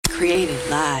Created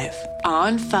live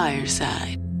on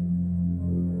Fireside.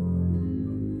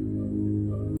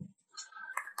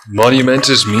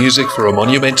 Monumentous music for a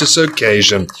monumentous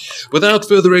occasion. Without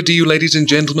further ado, ladies and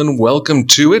gentlemen, welcome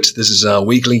to it. This is our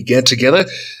weekly get-together,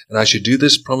 and I should do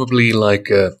this probably like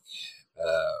a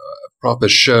proper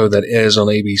show that airs on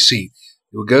ABC. It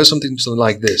will go something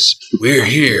like this. We're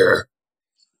here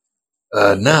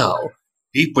now,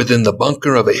 deep within the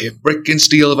bunker of a brick and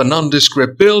steel of a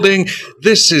nondescript building.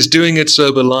 This is Doing It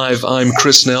Sober Live. I'm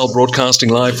Chris Snell, broadcasting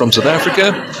live from South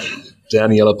Africa.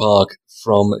 Daniela Park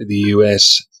from the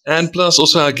US. And plus,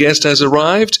 also our guest has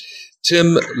arrived,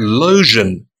 Tim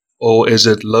Logan, or is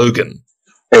it Logan?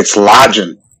 It's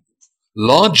Logan.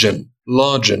 Logan.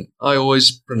 I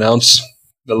always pronounce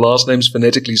the last names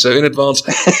phonetically, so in advance,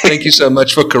 thank you so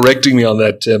much for correcting me on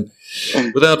that, Tim.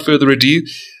 Without further ado,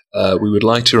 we would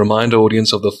like to remind our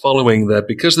audience of the following, that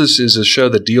because this is a show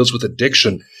that deals with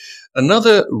addiction,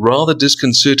 another rather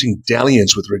disconcerting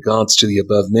dalliance with regards to the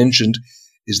above mentioned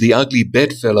is the ugly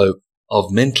bedfellow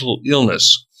of mental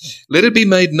illness. Let it be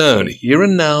made known here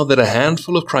and now that a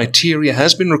handful of criteria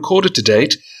has been recorded to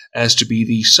date as to be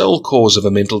the sole cause of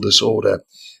a mental disorder,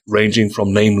 ranging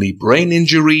from namely brain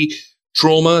injury,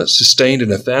 trauma sustained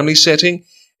in a family setting,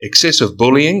 excessive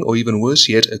bullying, or even worse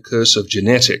yet, a curse of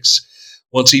genetics.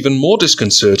 What's even more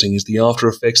disconcerting is the after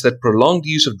effects that prolonged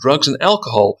use of drugs and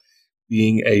alcohol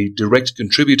being a direct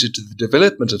contributor to the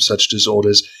development of such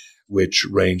disorders, which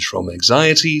range from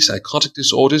anxiety, psychotic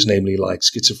disorders, namely like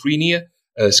schizophrenia,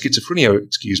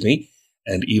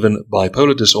 and even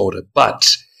bipolar disorder.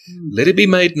 But let it be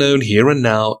made known here and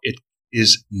now, it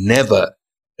is never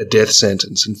a death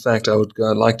sentence. In fact, I would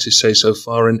like to say so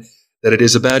far in that it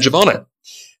is a badge of honor.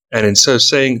 And in so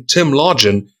saying, Tim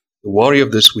Logan, the warrior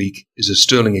of this week, is a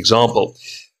sterling example.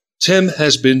 Tim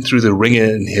has been through the ringer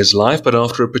in his life, but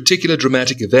after a particular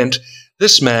dramatic event,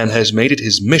 this man has made it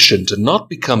his mission to not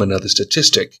become another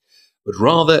statistic, but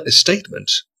rather a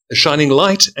statement, a shining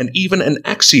light, and even an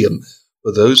axiom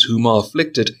for those whom are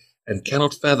afflicted and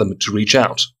cannot fathom to reach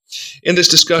out. In this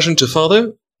discussion to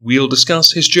follow, we'll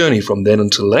discuss his journey from then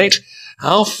until late,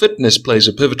 how fitness plays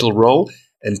a pivotal role,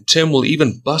 and Tim will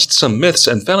even bust some myths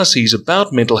and fallacies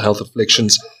about mental health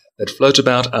afflictions that float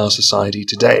about our society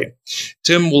today.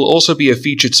 Tim will also be a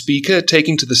featured speaker,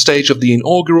 taking to the stage of the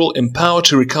inaugural Empower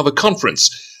to Recover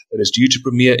conference that is due to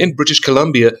premiere in British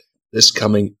Columbia this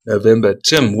coming November.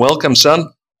 Tim, welcome,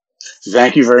 son.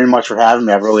 Thank you very much for having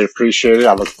me. I really appreciate it.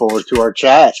 I look forward to our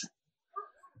chat.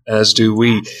 As do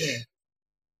we.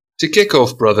 To kick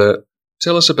off, brother,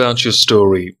 tell us about your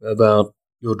story, about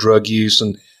your drug use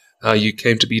and how you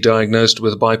came to be diagnosed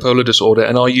with bipolar disorder.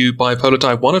 And are you bipolar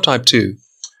type 1 or type 2?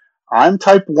 I'm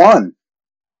type 1.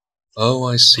 Oh,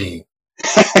 I see.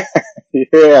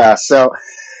 Yeah, so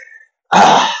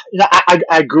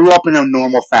I grew up in a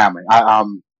normal family.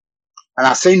 And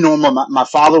I say normal. My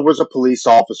father was a police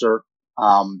officer.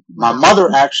 My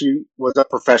mother actually was a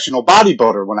professional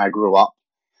bodybuilder when I grew up.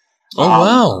 Oh,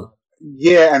 wow.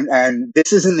 Yeah, and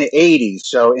this is in the 80s.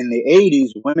 So in the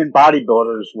 80s, women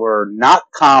bodybuilders were not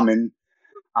common.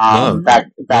 No, back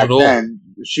not at all. then.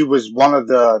 She was one of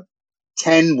the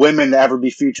 10 women to ever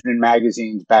be featured in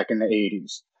magazines back in the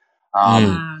 80s.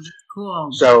 Wow, that's cool.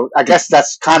 So I guess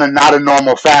that's kind of not a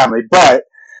normal family, but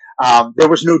there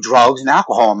was no drugs and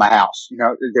alcohol in my house. You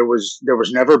know, there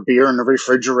was never beer in the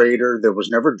refrigerator. There was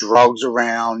never drugs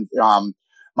around.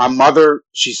 My mother,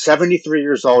 she's 73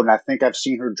 years old, and I think I've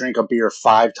seen her drink a beer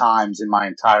 5 times in my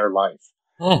entire life.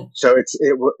 Oh. So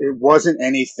it wasn't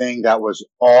anything that was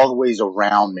always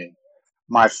around me.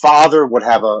 My father would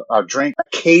have a drink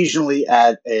occasionally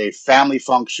at a family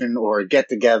function or a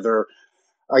get-together.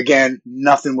 Again,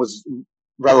 nothing was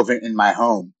relevant in my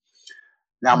home.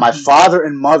 Now, my father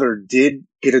and mother did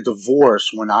get a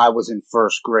divorce when I was in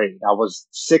first grade. I was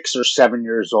 6 or 7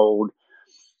 years old.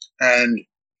 And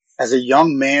as a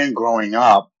young man growing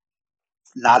up,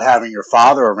 not having your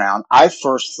father around, I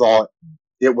first thought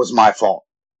it was my fault.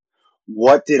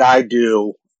 What did I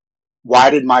do? Why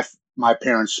did my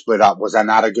parents split up? Was I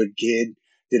not a good kid?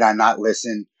 Did I not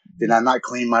listen? Did I not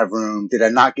clean my room? Did I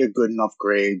not get good enough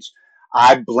grades?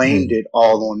 I blamed it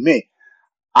all on me.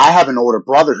 I have an older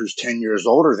brother who's 10 years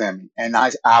older than me. And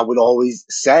I would always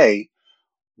say,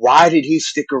 why did he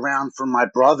stick around for my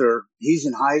brother? He's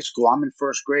in high school. I'm in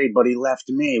first grade, but he left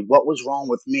me. What was wrong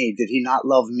with me? Did he not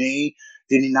love me?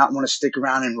 Did he not want to stick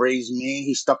around and raise me?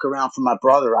 He stuck around for my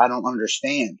brother. I don't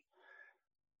understand.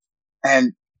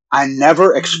 And I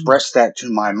never expressed that to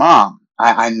my mom.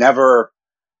 I never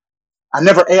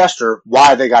asked her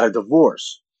why they got a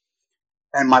divorce.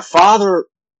 And my father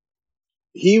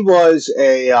he was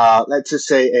a let's just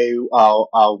say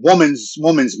a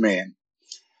woman's man,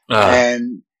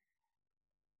 and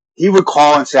he would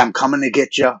call and say, "I'm coming to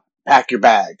get you. Pack your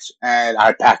bags." And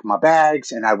I'd pack my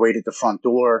bags, and I'd wait at the front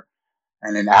door,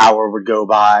 and an hour would go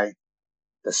by.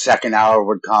 The second hour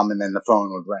would come, and then the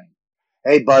phone would ring.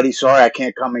 "Hey, buddy, sorry I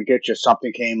can't come and get you.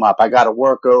 Something came up. I got to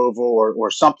work over,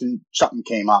 or something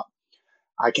came up."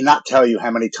 I cannot tell you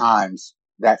how many times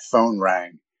that phone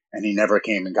rang, and he never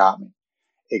came and got me.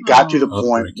 It got to the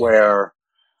point where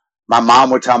my mom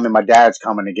would tell me my dad's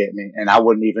coming to get me, and I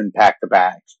wouldn't even pack the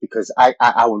bags because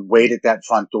I would wait at that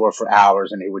front door for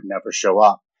hours, and he would never show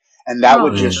up. And that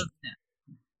would just,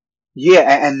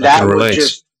 and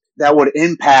that would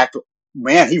impact.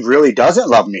 Man, he really doesn't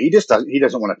love me. He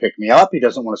doesn't want to pick me up. He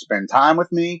doesn't want to spend time with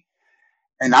me.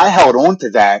 And I held on to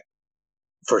that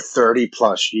for 30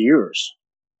 plus years.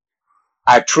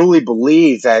 I truly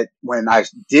believe that when I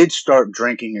did start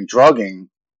drinking and drugging,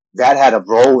 that had a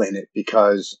role in it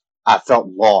because I felt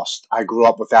lost. I grew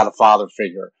up without a father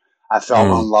figure. I felt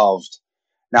unloved.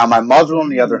 Now, my mother, on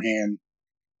the other hand,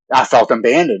 I felt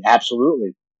abandoned.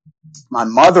 Absolutely. My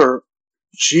mother,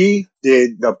 she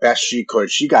did the best she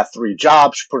could. She got 3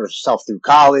 jobs. She put herself through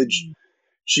college.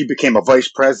 She became a vice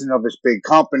president of this big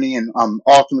company and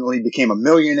ultimately became a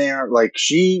millionaire. Like,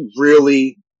 she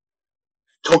really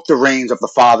took the reins of the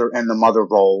father and the mother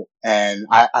role. And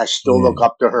I still look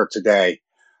up to her today.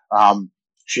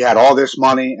 She had all this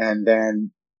money, and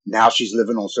then now she's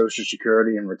living on Social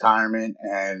Security and retirement,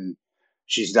 and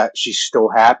she's still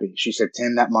happy. She said,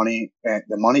 "Tim, the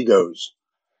money goes.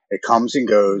 It comes and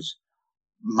goes.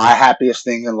 My happiest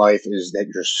thing in life is that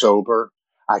you're sober.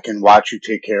 I can watch you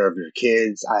take care of your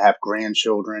kids. I have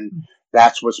grandchildren.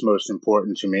 That's what's most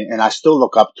important to me." And I still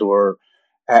look up to her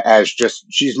as just,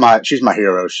 she's my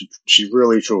hero. She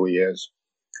really, truly is.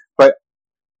 But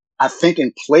I think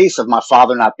in place of my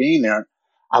father not being there,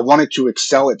 I wanted to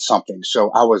excel at something. So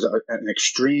I was an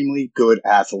extremely good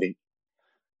athlete.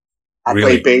 I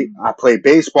played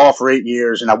baseball for 8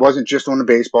 years, and I wasn't just on the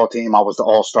baseball team. I was the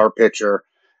all-star pitcher,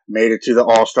 made it to the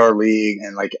all-star league,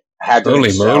 and had to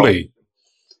excel. Moly.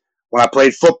 When I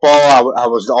played football, I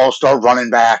was the all-star running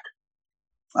back.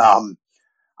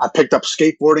 I picked up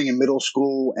skateboarding in middle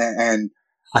school, and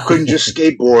I couldn't just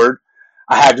skateboard.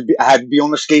 I had to be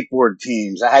on the skateboard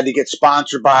teams. I had to get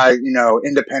sponsored by,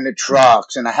 independent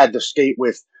trucks, and I had to skate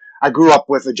with. I grew up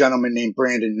with a gentleman named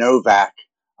Brandon Novak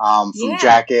from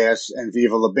Jackass and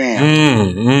Viva La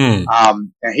Band.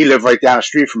 And he lived right down the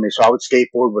street from me, so I would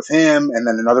skateboard with him, and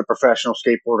then another professional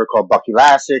skateboarder called Bucky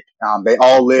Lassick. They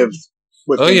all lived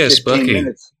within 15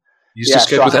 minutes. You used to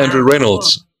skate with Andrew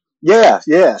Reynolds. Yeah.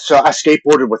 So I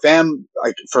skateboarded with them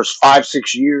first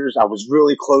 5-6 years. I was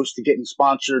really close to getting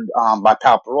sponsored by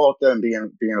Pal Peralta and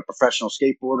being a professional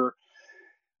skateboarder.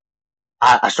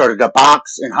 I started to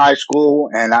box in high school,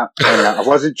 and I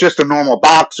wasn't just a normal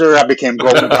boxer. I became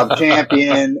Golden Glove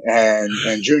champion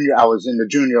and junior. I was in the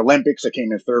Junior Olympics. I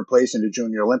came in 3rd place in the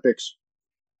Junior Olympics.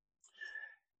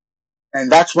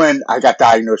 And that's when I got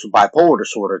diagnosed with bipolar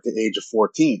disorder at the age of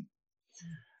 14.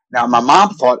 Now, my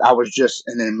mom thought I was just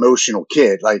an emotional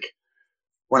kid. Like,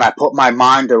 when I put my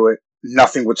mind to it,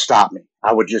 nothing would stop me.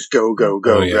 I would just go.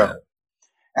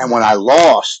 And when I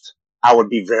lost, I would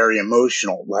be very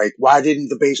emotional. Like, why didn't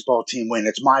the baseball team win?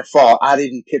 It's my fault. I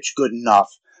didn't pitch good enough.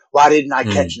 Why didn't I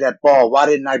catch that ball? Why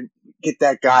didn't I get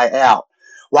that guy out?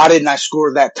 Why didn't I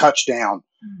score that touchdown?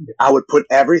 I would put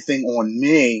everything on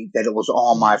me, that it was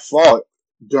all my fault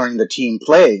during the team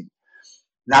play.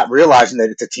 Not realizing that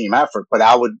it's a team effort, but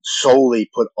I would solely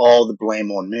put all the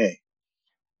blame on me.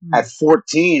 At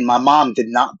 14, my mom did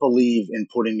not believe in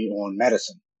putting me on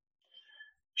medicine.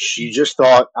 She just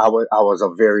thought I was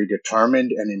a very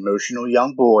determined and emotional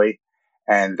young boy,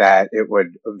 and that it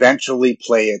would eventually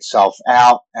play itself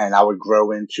out, and I would grow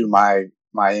into my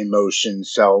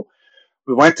emotions. So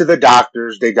we went to the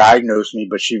doctors. They diagnosed me,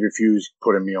 but she refused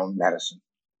putting me on medicine.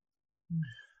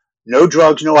 No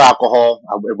drugs, no alcohol.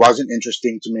 It wasn't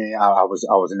interesting to me. I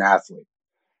was an athlete.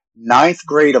 9th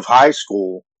grade of high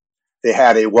school, they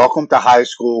had a welcome to high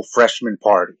school freshman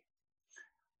party.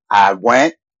 I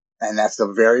went, and that's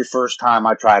the very first time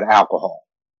I tried alcohol.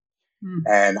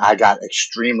 And I got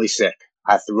extremely sick.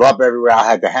 I threw up everywhere. I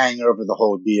had the hangover, the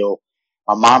whole deal.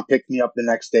 My mom picked me up the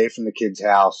next day from the kid's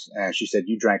house, and she said,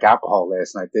 "You drank alcohol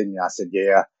last night, didn't you?" I said,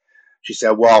 "Yeah." She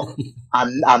said, "Well,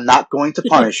 I'm not going to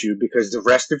punish you because the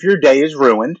rest of your day is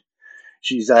ruined."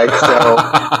 She's like,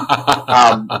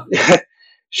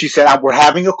 she said, "We're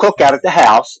having a cookout at the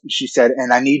house." She said,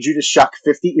 "And I need you to shuck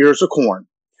 50 ears of corn."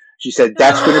 She said,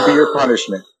 "That's going to be your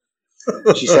punishment."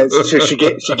 She said, so she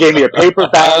gave me a paper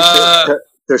bag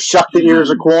to shuck the ears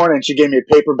of corn, and she gave me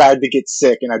a paper bag to get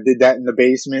sick, and I did that in the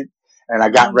basement. And I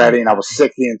got ready, and I was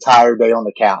sick the entire day on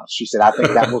the couch. She said, "I think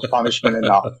that was punishment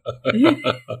enough."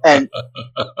 And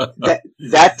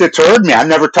that deterred me. I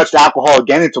never touched alcohol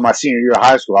again until my senior year of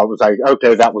high school. I was like,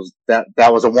 okay, that was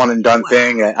a one and done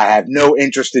thing. I had no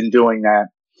interest in doing that.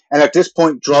 And at this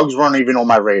point, drugs weren't even on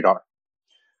my radar.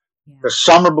 Yeah. The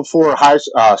summer before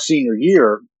senior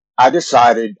year, I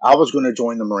decided I was going to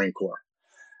join the Marine Corps.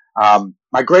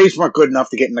 My grades weren't good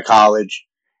enough to get into college.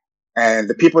 And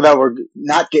the people that were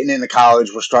not getting into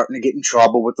college were starting to get in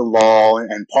trouble with the law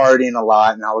and partying a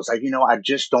lot. And I was like, I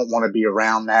just don't want to be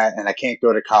around that. And I can't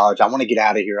go to college. I want to get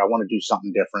out of here. I want to do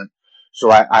something different. So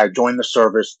I joined the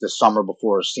service the summer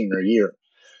before senior year.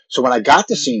 So when I got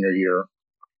to senior year,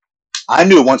 I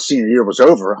knew once senior year was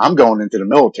over, I'm going into the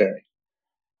military.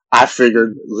 I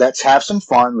figured, let's have some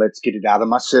fun. Let's get it out of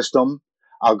my system.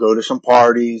 I'll go to some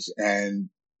parties and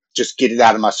just get it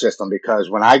out of my system, because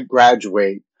when I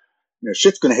graduate,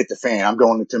 shit's going to hit the fan. I'm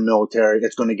going into the military.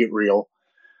 It's going to get real.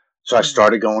 So I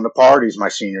started going to parties my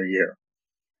senior year.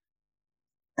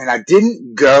 And I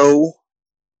didn't go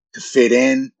to fit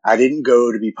in. I didn't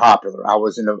go to be popular. I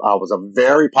was a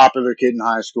very popular kid in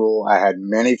high school. I had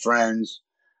many friends,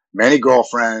 many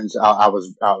girlfriends. I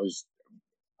was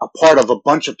a part of a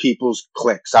bunch of people's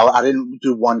cliques. I didn't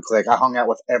do one clique. I hung out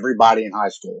with everybody in high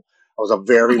school. I was a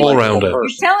very likable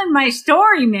person. You're telling my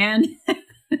story, man.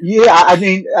 Yeah, I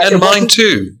mean, and mine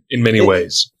too, in many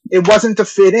ways. It wasn't to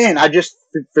fit in. I just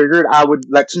figured I would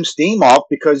let some steam off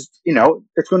because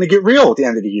it's going to get real at the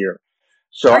end of the year.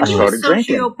 So I started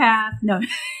drinking. Are you a sociopath? No,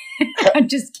 I'm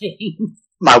just kidding.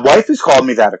 My wife has called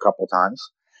me that a couple times.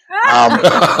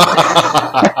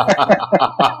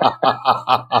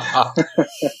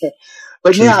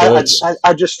 But yeah,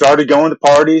 I just started going to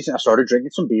parties and I started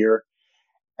drinking some beer.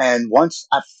 And once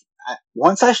I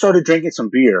started drinking some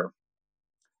beer,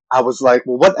 I was like,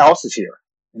 well, what else is here?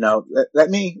 Let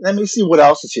me see what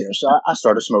else is here. So I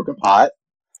started smoking pot,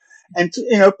 and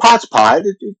pot's pot,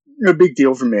 no big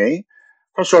deal for me.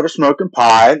 I started smoking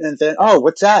pot, and then, oh,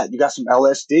 what's that? You got some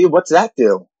LSD? What's that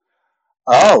do?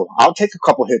 Oh, I'll take a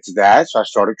couple hits of that. So I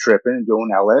started tripping and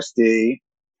doing LSD,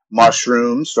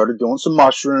 mushrooms. Started doing some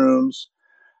mushrooms.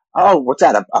 Oh, what's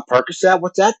that? A Percocet?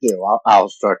 What's that do? I'll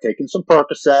start taking some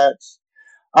Percocets.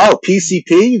 Oh,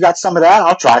 PCP, you got some of that?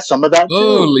 I'll try some of that too.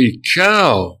 Holy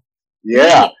cow.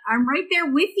 Yeah. Hey, I'm right there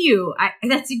with you.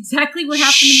 That's exactly what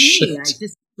happened to me.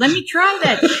 Let me try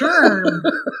that. Sure.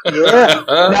 Yeah.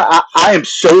 No, I am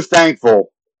so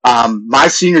thankful. My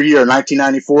senior year,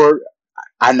 1994,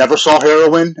 I never saw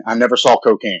heroin. I never saw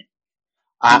cocaine.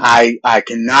 I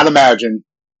cannot imagine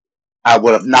I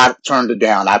would have not turned it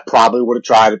down. I probably would have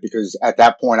tried it, because at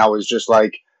that point I was just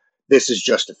like, this is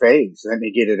just a phase. Let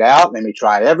me get it out. Let me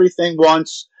try everything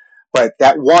once. But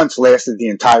that once lasted the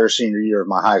entire senior year of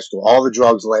my high school. All the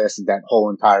drugs lasted that whole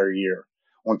entire year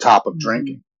on top of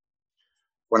drinking.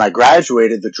 When I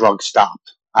graduated, the drugs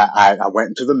stopped. I went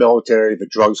into the military. The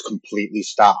drugs completely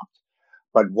stopped.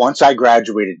 But once I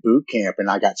graduated boot camp and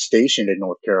I got stationed in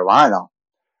North Carolina,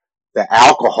 the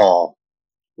alcohol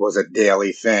was a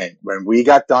daily thing. When we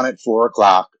got done at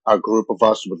 4:00, a group of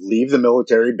us would leave the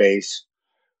military base.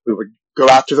 We would go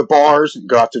out to the bars and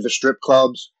go out to the strip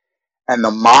clubs. And the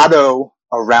motto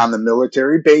around the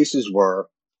military bases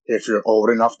were, if you're old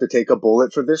enough to take a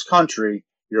bullet for this country,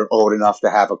 you're old enough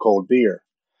to have a cold beer.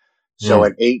 So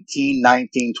at 18,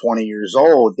 19, 20 years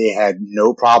old, they had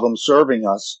no problem serving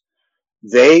us.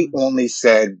 They only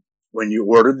said when you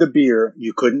ordered the beer,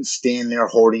 you couldn't stand there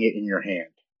holding it in your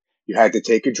hand. You had to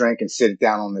take a drink and sit it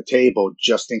down on the table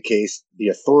just in case the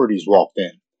authorities walked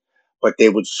in. But they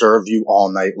would serve you all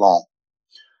night long.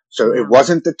 So it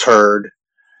wasn't deterred.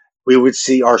 We would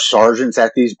see our sergeants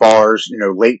at these bars,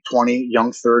 late 20,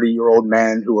 young 30-year-old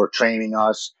men who were training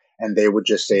us, and they would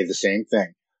just say the same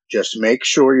thing. Just make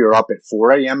sure you're up at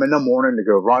 4 a.m. in the morning to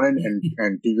go running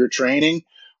and do your training.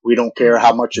 We don't care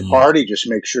how much you party. Just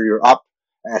make sure you're up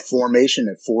at formation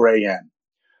at 4 a.m.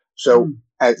 So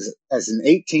as an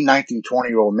 18, 19,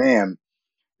 20-year-old man,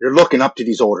 you're looking up to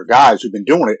these older guys who've been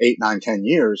doing it 8, 9, 10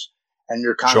 years. And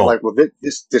you're kind of like, well,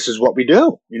 this is what we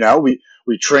do.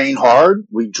 We train hard,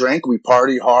 we drink, we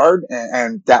party hard.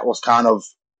 And that was kind of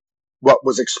what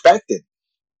was expected.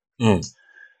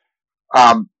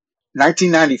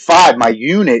 1995, my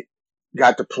unit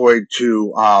got deployed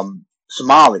to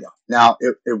Somalia. Now,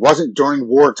 it wasn't during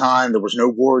wartime. There was no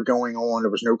war going on. There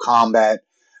was no combat.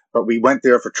 But we went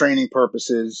there for training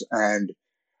purposes. And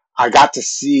I got to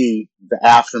see the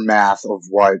aftermath of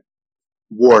what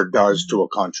war does to a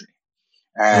country.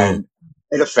 And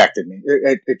it affected me.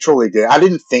 It truly did. I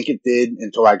didn't think it did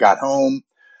until I got home.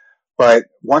 But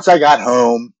once I got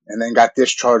home and then got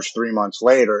discharged 3 months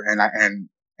later, and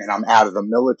I'm out of the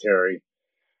military,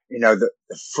 the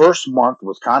first month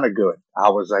was kind of good. I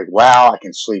was like, wow, I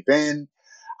can sleep in.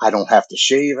 I don't have to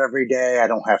shave every day. I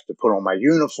don't have to put on my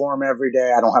uniform every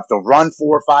day. I don't have to run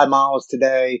 4 or 5 miles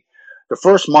today. The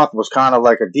first month was kind of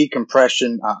like a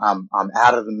decompression. I'm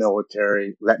out of the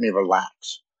military. Let me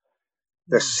relax.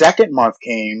 The second month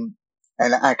came,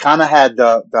 and I kind of had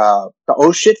the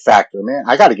oh shit factor, man.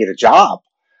 I got to get a job.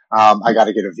 I got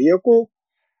to get a vehicle.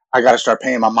 I got to start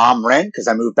paying my mom rent because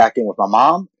I moved back in with my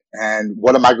mom. And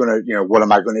what am I going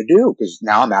to do? Because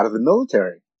now I'm out of the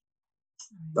military.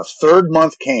 The third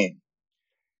month came,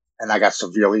 and I got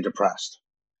severely depressed.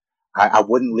 I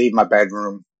wouldn't leave my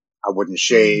bedroom. I wouldn't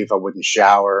shave. I wouldn't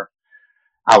shower.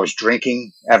 I was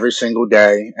drinking every single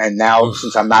day. And now,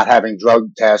 since I'm not having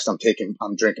drug tests, I'm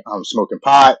smoking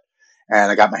pot,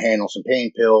 and I got my hand on some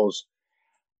pain pills.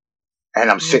 And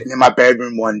I'm sitting in my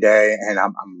bedroom one day, and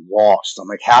I'm lost. I'm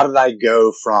like, how did I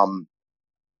go from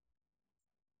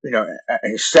an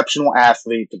exceptional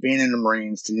athlete to being in the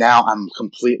Marines to now I'm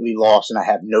completely lost and I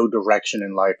have no direction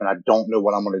in life and I don't know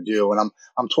what I'm going to do. And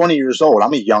I'm 20 years old.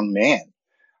 I'm a young man.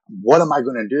 What am I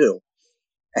going to do?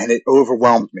 And it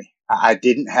overwhelmed me. I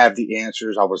didn't have the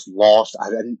answers. I was lost. I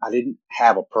didn't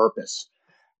have a purpose.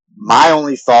 My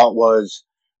only thought was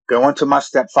go into my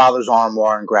stepfather's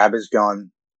armoire and grab his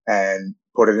gun and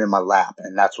put it in my lap.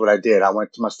 And that's what I did. I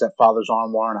went to my stepfather's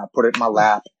armoire and I put it in my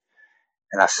lap.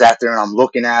 And I sat there and I'm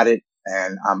looking at it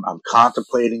and I'm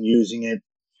contemplating using it.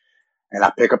 And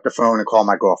I pick up the phone and call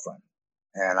my girlfriend.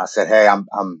 And I said, hey,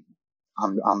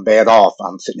 I'm bad off.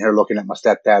 I'm sitting here looking at my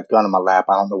stepdad's gun in my lap.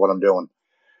 I don't know what I'm doing.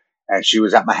 And she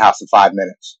was at my house in 5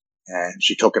 minutes and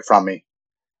she took it from me.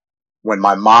 When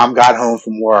my mom got home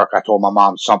from work, I told my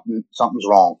mom something's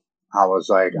wrong. I was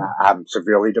like, I'm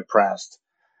severely depressed.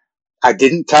 I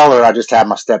didn't tell her I just had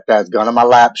my stepdad's gun in my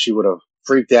lap. She would have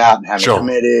freaked out and had me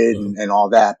committed and all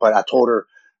that. But I told her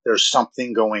there's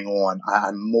something going on.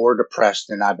 I'm more depressed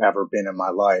than I've ever been in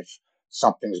my life.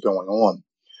 Something's going on.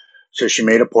 So she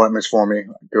made appointments for me.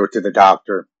 I go to the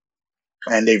doctor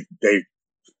and they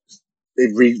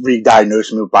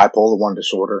re-diagnosed me with bipolar 1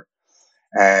 disorder.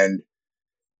 And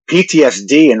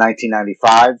PTSD in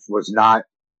 1995 was not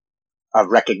a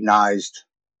recognized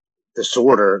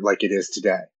disorder like it is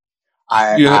today.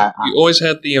 You always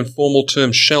had the informal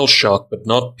term shell shock, but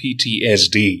not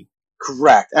PTSD.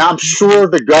 Correct. And I'm sure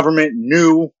the government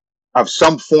knew of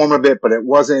some form of it, but it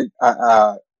wasn't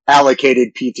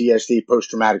allocated PTSD,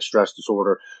 post-traumatic stress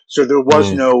disorder. So there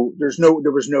was no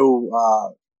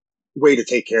way to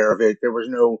take care of it. There was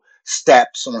no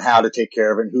steps on how to take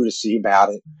care of it and who to see about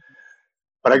it.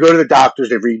 But I go to the doctors,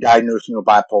 they re-diagnosed me with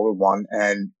bipolar 1,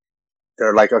 and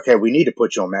they're like, okay, we need to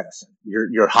put you on medicine.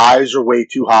 Your highs are way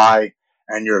too high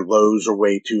and your lows are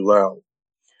way too low.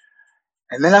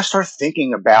 And then I started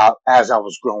thinking about, as I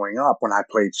was growing up when I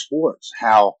played sports,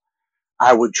 how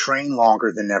I would train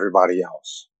longer than everybody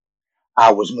else.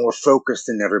 I was more focused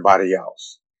than everybody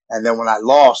else. And then when I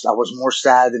lost, I was more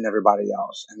sad than everybody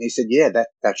else. And they said, yeah,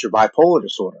 that's your bipolar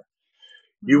disorder.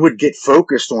 You would get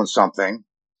focused on something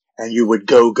and you would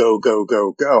go, go, go,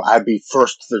 go, go. I'd be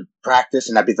first to practice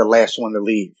and I'd be the last one to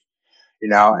leave,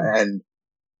 and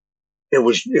it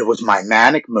was my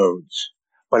manic modes.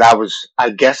 But I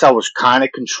guess I was kind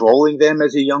of controlling them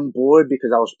as a young boy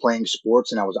because I was playing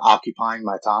sports and I was occupying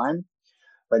my time.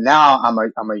 But now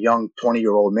I'm a young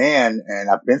 20-year-old man and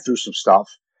I've been through some stuff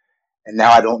and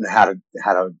now I don't know how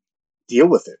to deal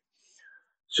with it.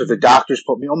 So the doctors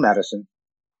put me on medicine.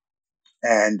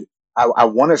 And I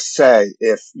want to say,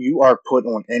 if you are put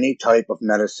on any type of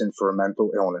medicine for a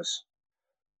mental illness,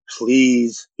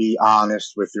 please be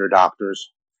honest with your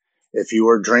doctors. If you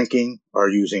are drinking or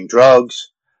using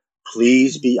drugs,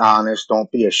 please be honest.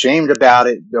 Don't be ashamed about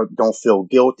it. Don't feel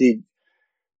guilty.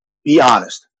 Be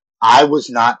honest. I was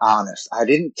not honest. I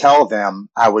didn't tell them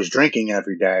I was drinking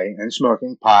every day and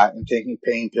smoking pot and taking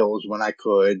pain pills when I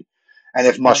could. And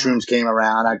if mushrooms came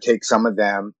around, I'd take some of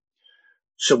them.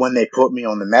 So when they put me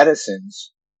on the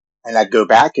medicines and I'd go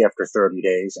back after 30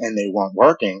 days and they weren't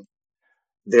working,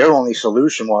 their only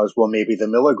solution was, well, maybe the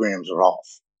milligrams are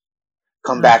off.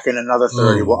 Come back in another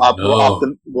 30. We'll up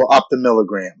the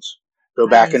milligrams. Go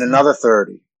back in another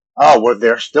 30. Oh, well,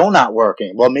 they're still not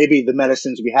working. Well, maybe the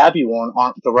medicines we have you on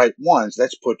aren't the right ones.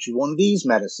 Let's put you on these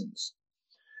medicines.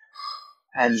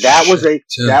 And that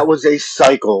was a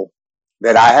cycle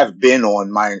that I have been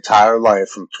on my entire life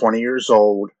from 20 years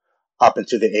old up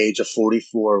until the age of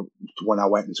 44 when I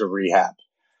went into rehab.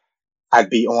 I'd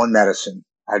be on medicine.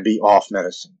 I'd be off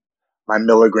medicine. My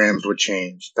milligrams would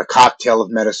change. The cocktail of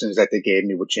medicines that they gave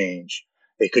me would change.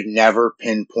 They could never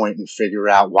pinpoint and figure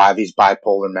out why these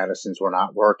bipolar medicines were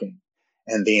not working.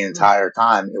 And the entire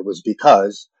time it was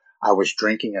because I was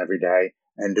drinking every day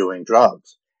and doing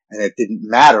drugs. And it didn't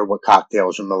matter what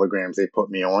cocktails or milligrams they put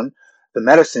me on. The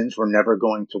medicines were never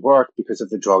going to work because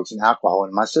of the drugs and alcohol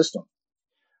in my system.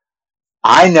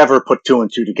 I never put two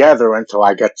and two together until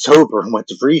I got sober and went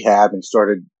to rehab and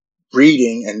started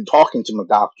reading and talking to my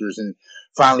doctors and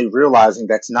finally realizing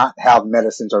that's not how the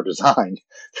medicines are designed.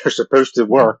 They're supposed to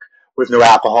work with no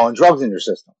alcohol and drugs in your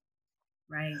system.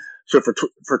 Right. So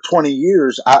for 20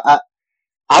 years, I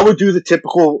would do the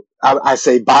typical, I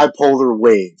say bipolar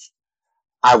wave.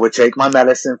 I would take my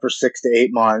medicine for 6 to 8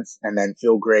 months and then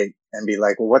feel great and be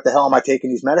like, well, what the hell am I taking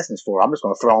these medicines for? I'm just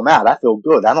going to throw them out. I feel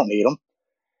good. I don't need them.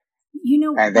 You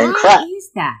know, And then why crap.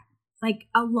 is that? Like,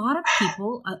 a lot of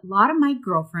people, a lot of my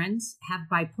girlfriends have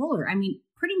bipolar. I mean,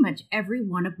 pretty much every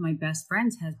one of my best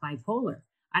friends has bipolar.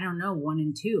 I don't know, 1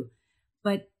 and 2,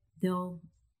 but they'll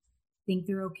think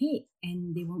they're okay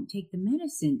and they won't take the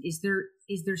medicine. Is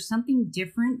there something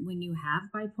different when you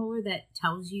have bipolar that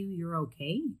tells you you're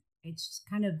okay? It's just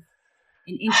kind of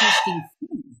an interesting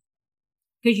thing,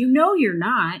 because you know you're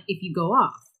not if you go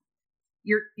off.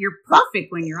 You're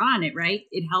perfect when you're on it, right?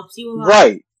 It helps you a lot.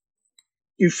 Right.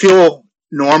 You feel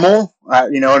normal.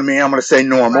 You know what I mean? I'm going to say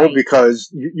normal Right. because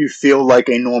you feel like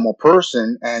a normal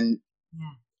person. And Yeah.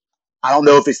 I don't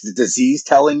know if it's the disease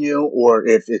telling you or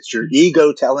if it's your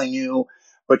ego telling you,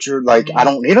 but you're like, I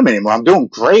don't need them anymore. I'm doing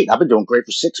great. I've been doing great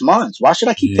for 6 months. Why should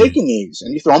I keep taking these?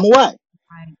 And you throw them away,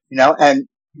 Right. you know, and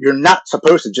you're not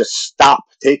supposed to just stop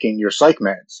taking your psych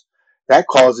meds. That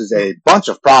causes a bunch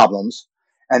of problems.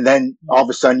 And then all of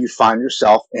a sudden you find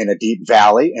yourself in a deep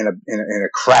valley, in a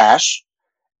crash,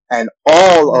 and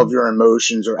all of your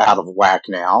emotions are out of whack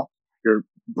now. Your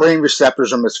brain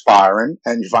receptors are misfiring,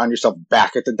 and you find yourself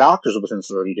back at the doctor's within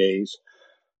 30 days.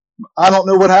 I don't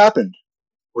know what happened.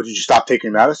 Well, did you stop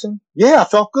taking medicine? Yeah, I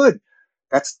felt good.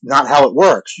 That's not how it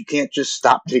works. You can't just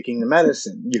stop taking the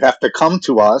medicine. You have to come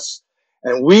to us,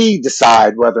 and we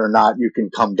decide whether or not you can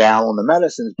come down on the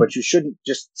medicines, but you shouldn't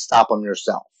just stop them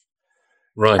yourself.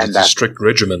 Right, And it's a strict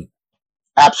regimen.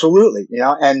 Absolutely, you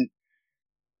know, and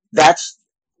that's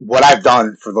what I've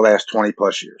done for the last 20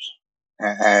 plus years.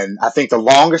 And I think the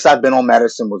longest I've been on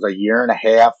medicine was 1.5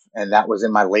 years, and that was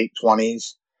in my late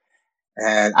 20s.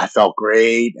 And I felt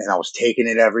great, and I was taking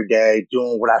it every day,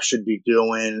 doing what I should be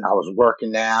doing. I was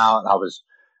working out. I was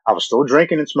still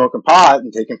drinking and smoking pot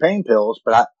and taking pain pills,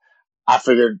 but I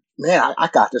figured, man, I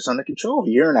got this under control.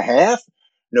 1.5 years,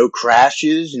 no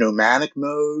crashes, no manic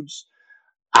modes.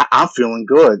 I'm feeling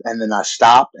good. And then I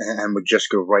stopped and would just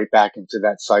go right back into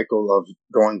that cycle of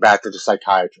going back to the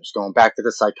psychiatrist, going back to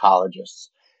the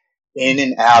psychologists, in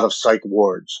and out of psych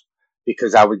wards,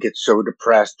 because I would get so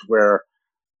depressed where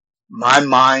my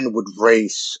mind would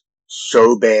race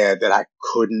so bad that I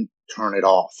couldn't turn it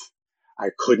off. I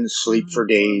couldn't sleep for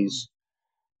days.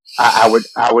 I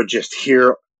would just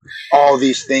hear all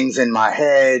these things in my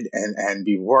head and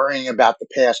be worrying about the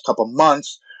past couple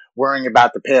months, worrying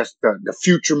about the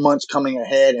future months coming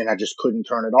ahead, and I just couldn't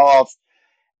turn it off.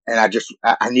 And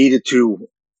I needed to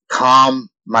calm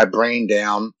my brain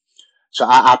down. So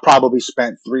I probably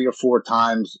spent 3 or 4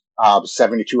 times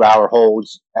 72-hour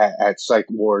holds at psych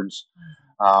wards.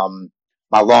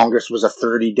 My longest was a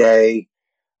 30-day.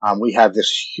 We have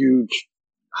this huge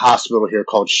hospital here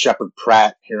called Shepherd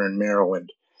Pratt here in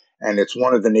Maryland, and it's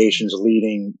one of the nation's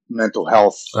leading mental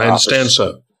health I understand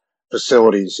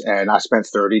facilities. And I spent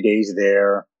 30 days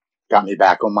there, got me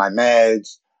back on my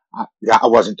meds. I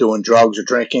wasn't doing drugs or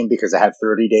drinking because I had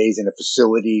 30 days in a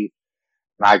facility.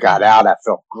 When I got out, I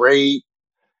felt great.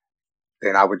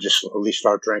 Then I would just slowly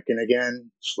start drinking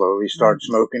again, slowly start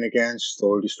smoking again,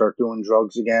 slowly start doing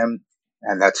drugs again.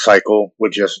 And that cycle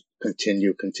would just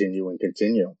continue.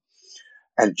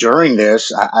 And during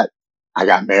this, I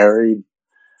got married.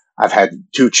 I've had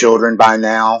 2 children by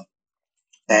now.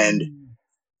 And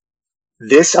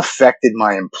this affected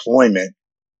my employment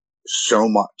so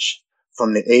much.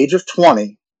 From the age of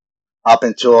 20 up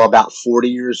until about 40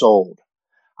 years old,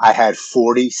 I had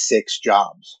 46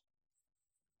 jobs.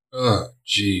 Oh,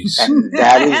 jeez. And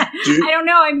that is I don't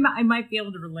know. I might be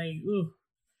able to relate. Ooh.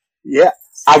 Yeah.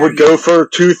 I would go for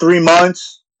 2-3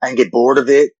 months and get bored of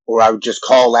it, or I would just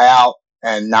call out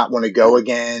and not want to go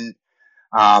again.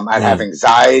 I'd have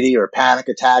anxiety or panic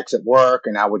attacks at work,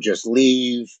 and I would just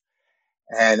leave.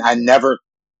 And I never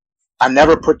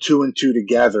put 2 and 2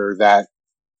 together that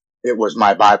it was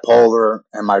my bipolar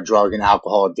and my drug and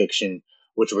alcohol addiction,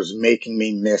 which was making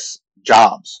me miss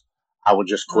jobs. I would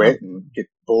just quit and get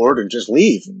bored and just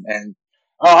leave. And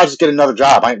I'll just get another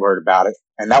job. I ain't worried about it.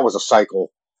 And that was a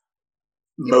cycle.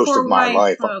 most poor of my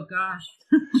wife. life. Oh gosh.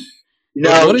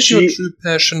 What is your true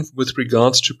passion with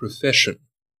regards to profession?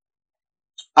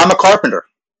 I'm a carpenter.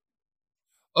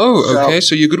 Oh, okay.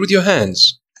 So you're good with your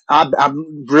hands. I'm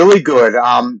really good.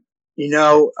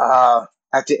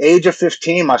 At the age of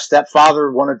 15, my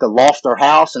stepfather wanted to loft our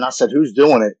house, and I said, "Who's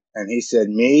doing it?" And he said,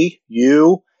 "Me,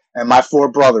 you, and my 4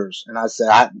 brothers." And I said,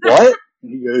 "What?"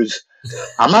 And he goes,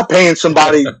 "I'm not paying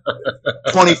somebody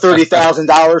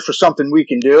 $20,000-$30,000 for something we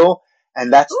can do."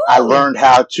 And I learned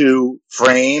how to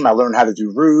frame. I learned how to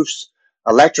do roofs,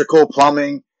 electrical,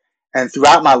 plumbing, and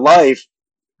throughout my life,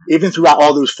 even throughout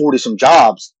all those 40 some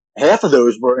jobs, half of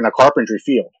those were in a carpentry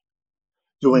field,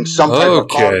 doing some type of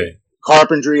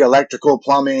carpentry, electrical,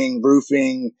 plumbing,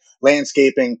 roofing,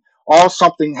 landscaping, all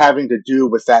something having to do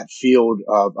with that field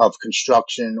of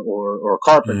construction or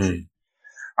carpentry.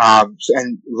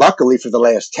 And luckily for the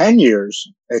last 10 years,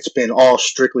 it's been all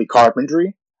strictly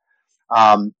carpentry.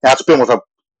 That's been with a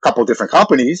couple of different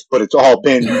companies, but it's all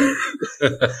been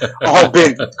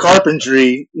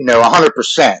carpentry,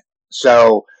 100%.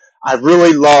 So I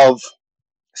really love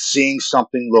seeing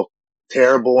something look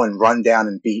terrible and run down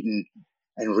and beaten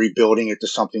and rebuilding it to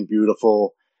something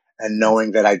beautiful and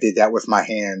knowing that I did that with my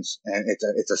hands. And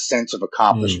it's a sense of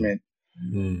accomplishment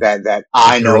that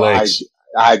I know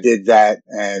I did that.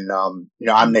 And, I'm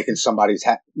making somebody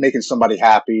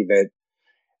happy that,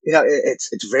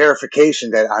 it's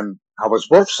verification that I was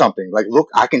worth something. Like, look,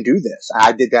 I can do this.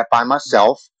 I did that by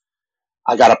myself.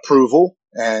 I got approval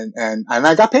and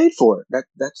I got paid for it.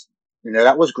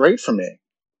 That was great for me.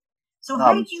 So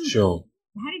how did you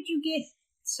get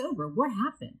sober? What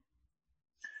happened?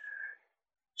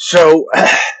 So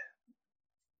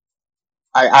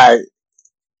I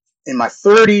in my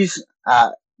 30s,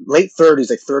 late 30s,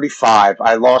 like 35,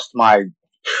 I lost my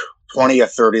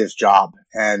 20th, 30th job.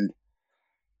 And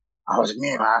I was like,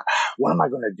 man, what am I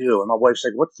going to do? And my wife's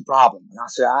like, what's the problem? And I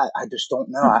said, I just don't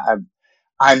know.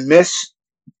 I miss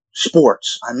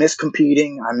sports. I miss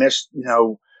competing. I miss,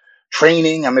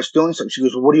 training. I miss doing something. She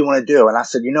goes, well, what do you want to do? And I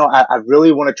said, I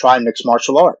really want to try mixed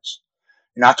martial arts.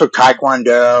 And I took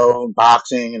Taekwondo,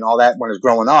 boxing, and all that when I was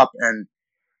growing up. And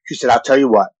she said, I'll tell you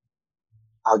what,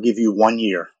 I'll give you 1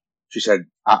 year. She said,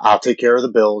 I'll take care of the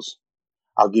bills.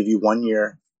 I'll give you 1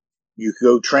 year. You can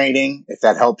go training if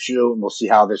that helps you, and we'll see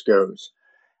how this goes.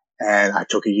 And I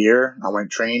took a year. I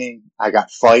went training. I got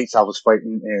fights. I was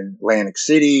fighting in Atlantic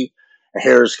City,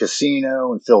 Harrah's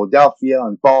Casino in Philadelphia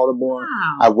and Baltimore.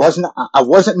 Wow. I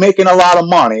wasn't making a lot of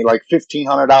money, like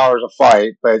 $1,500 a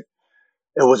fight, but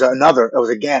it was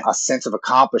again a sense of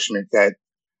accomplishment that,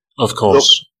 of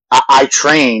course, look, I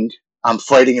trained. I'm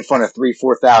fighting in front of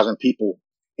 3,000-4,000 people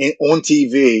on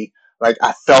TV. Like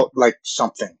I felt like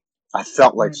something.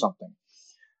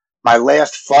 My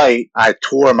last fight, I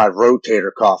tore my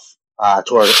rotator cuff. I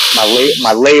tore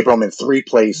my labrum in 3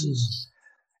 places,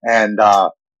 and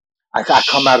I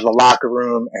come out of the locker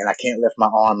room and I can't lift my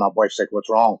arm. My wife's like, "What's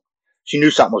wrong?" She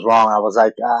knew something was wrong. I was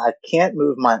like, "I can't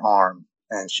move my arm."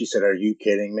 And she said, "Are you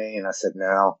kidding me?" And I said,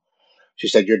 "No." She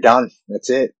said, "You're done. That's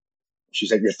it." She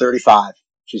said, "You're 35.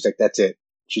 She's like, "That's it."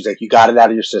 She's like, "You got it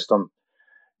out of your system.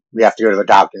 We have to go to the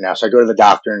doctor now." So I go to the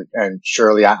doctor and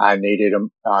surely I needed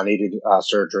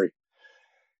surgery.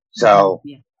 So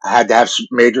I had to have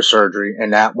major surgery,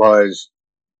 and that was,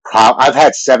 I've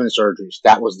had 7 surgeries.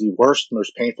 That was the worst,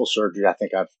 most painful surgery I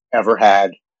think I've ever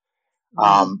had.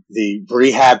 The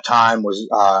rehab time was,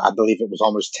 I believe it was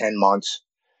almost 10 months,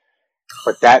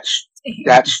 but that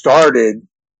started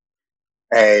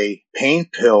a pain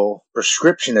pill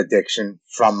prescription addiction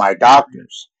from my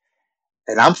doctors.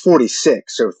 And I'm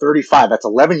 46, so 35, that's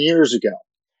 11 years ago.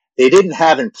 They didn't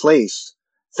have in place,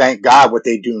 thank God, what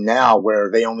they do now,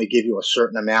 where they only give you a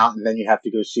certain amount and then you have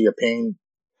to go see a pain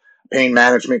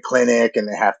management clinic and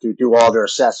they have to do all their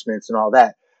assessments and all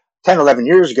that. 10, 11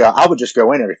 years ago, I would just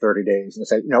go in every 30 days and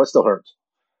say, it still hurts.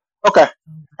 Okay.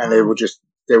 And they would just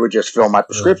fill my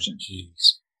prescription.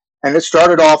 And it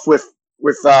started off with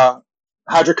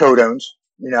hydrocodones,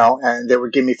 and they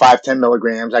would give me 5-10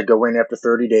 milligrams. I'd go in after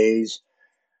 30 days.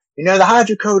 The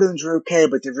hydrocodones are okay,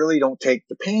 but they really don't take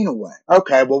the pain away.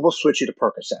 Okay, well, we'll switch you to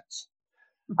Percocets.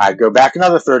 I'd go back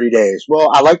another 30 days.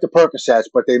 Well, I like the Percocets,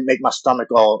 but they make my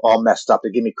stomach all messed up. They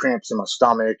give me cramps in my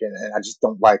stomach, and I just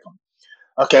don't like them.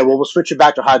 Okay, well, we'll switch you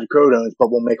back to hydrocodones,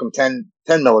 but we'll make them 10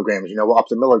 milligrams. We'll up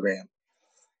the milligram.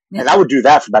 Yeah. And I would do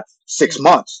that for about 6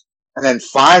 months. And then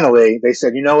finally, they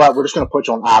said, you know what? We're just going to put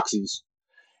you on oxys.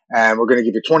 And we're going to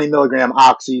give you 20 milligram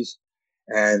oxys,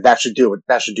 and that should do it.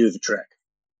 That should do the trick.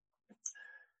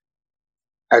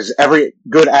 As every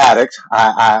good addict,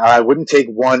 I wouldn't take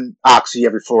 1 oxy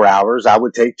every 4 hours. I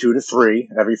would take 2 to 3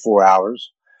 every 4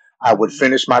 hours. I would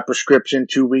finish my prescription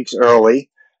 2 weeks early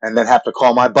and then have to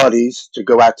call my buddies to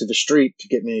go out to the street to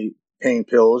get me pain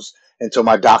pills until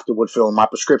my doctor would fill in my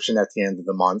prescription at the end of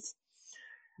the month.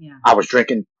 Yeah. I was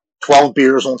drinking 12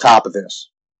 beers on top of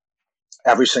this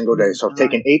every single day. So I've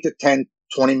taken 8 to 10,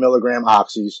 20 milligram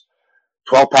oxys,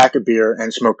 12 pack of beer,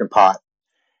 and smoking pot.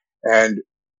 And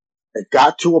it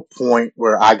got to a point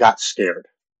where I got scared.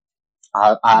 I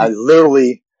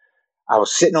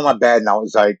was sitting on my bed and I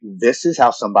was like, this is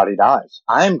how somebody dies.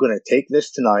 I am going to take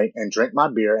this tonight and drink my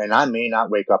beer, and I may not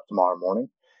wake up tomorrow morning.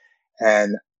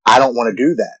 And I don't want to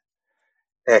do that.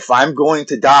 If I'm going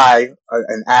to die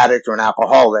an addict or an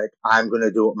alcoholic, I'm going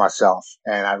to do it myself.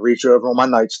 And I reach over on my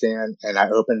nightstand and I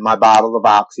opened my bottle of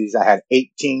oxys. I had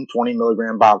 18 20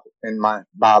 milligram bottle in my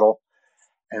bottle,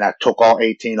 and I took all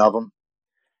 18 of them.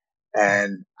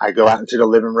 And I go out into the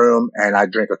living room and I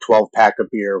drink a 12 pack of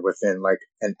beer within like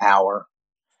an hour.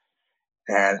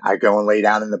 And I go and lay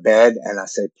down in the bed and I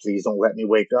say, please don't let me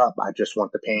wake up. I just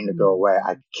want the pain to go away.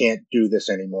 I can't do this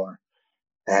anymore.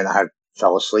 And I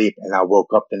fell asleep and I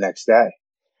woke up the next day.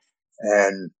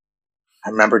 And I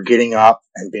remember getting up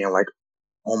and being like,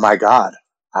 oh my God,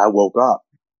 I woke up.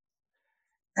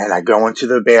 And I go into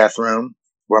the bathroom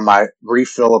where my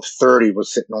refill of 30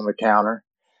 was sitting on the counter.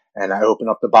 And I open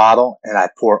up the bottle and I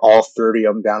pour all 30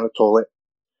 of them down the toilet.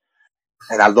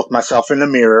 And I look myself in the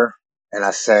mirror and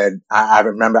I said, I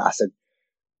said,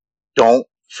 don't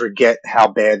forget how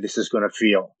bad this is going to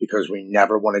feel, because we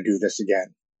never want to do this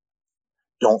again.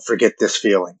 Don't forget this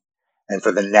feeling. And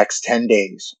for the next 10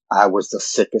 days, I was the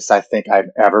sickest I think I've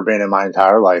ever been in my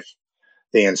entire life.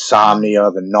 The insomnia,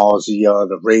 the nausea,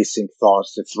 the racing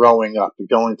thoughts, the throwing up, the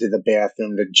going to the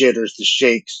bathroom, the jitters, the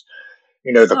shakes,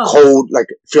 the cold, like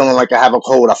feeling like I have a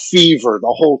cold, a fever,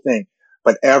 the whole thing.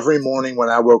 But every morning when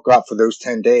I woke up for those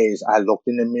 10 days, I looked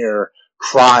in the mirror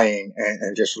crying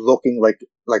and just looking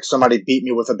like somebody beat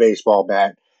me with a baseball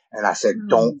bat. And I said,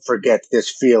 don't forget this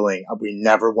feeling. We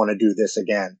never want to do this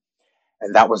again.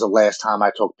 And that was the last time I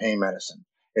took pain medicine.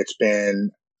 It's been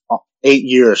 8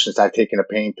 years since I've taken a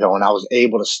pain pill, and I was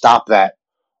able to stop that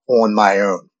on my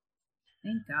own.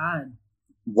 Thank God.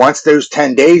 Once those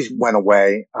 10 days went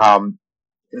away, I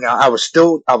was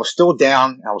still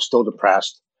down. I was still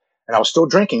depressed, and I was still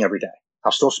drinking every day. I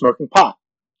was still smoking pot,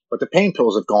 but the pain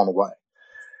pills have gone away.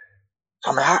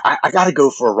 So I got to go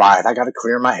for a ride. I got to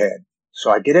clear my head. So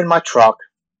I get in my truck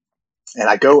and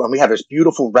I go, and we have this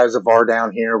beautiful reservoir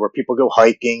down here where people go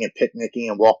hiking and picnicking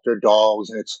and walk their dogs.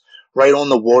 And it's right on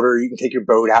the water. You can take your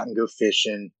boat out and go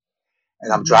fishing.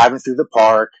 And I'm driving through the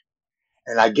park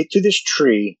and I get to this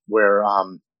tree where,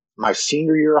 my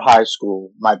senior year of high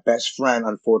school, my best friend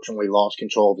unfortunately lost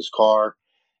control of his car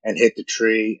and hit the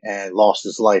tree and lost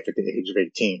his life at the age of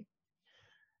 18.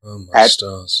 Oh, my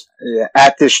stars.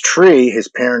 At this tree, his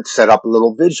parents set up a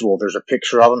little visual. There's a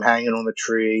picture of him hanging on the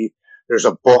tree. There's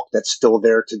a book that's still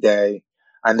there today.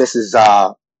 And this is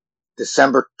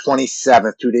December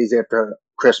 27th, 2 days after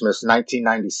Christmas,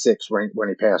 1996, when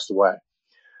he passed away.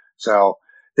 So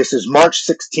this is March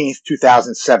 16th,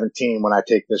 2017, when I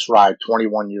take this ride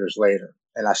 21 years later.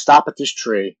 And I stop at this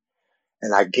tree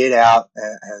and I get out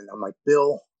and I'm like,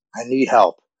 Bill, I need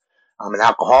help. I'm an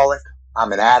alcoholic.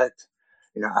 I'm an addict.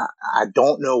 I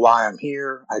don't know why I'm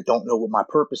here. I don't know what my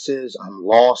purpose is. I'm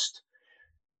lost.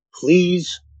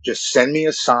 Please just send me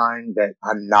a sign that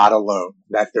I'm not alone,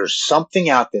 that there's something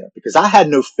out there, because I had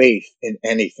no faith in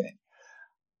anything.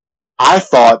 I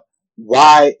thought,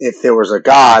 why, if there was a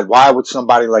God, why would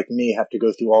somebody like me have to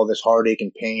go through all this heartache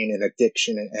and pain and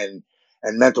addiction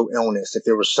and mental illness if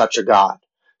there was such a God?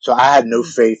 So I had no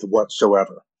faith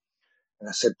whatsoever. And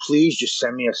I said, please just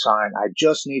send me a sign. I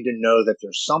just need to know that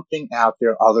there's something out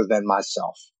there other than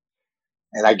myself.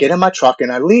 And I get in my truck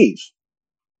and I leave.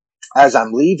 As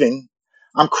I'm leaving,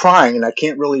 I'm crying and I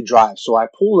can't really drive. So I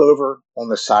pull over on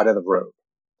the side of the road.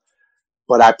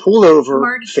 But I pull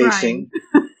over facing...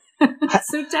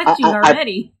 So touching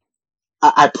already.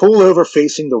 I pull over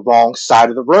facing the wrong side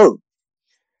of the road.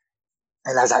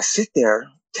 And as I sit there,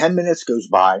 10 minutes goes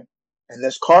by and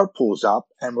this car pulls up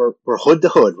and we're hood to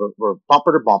hood. We're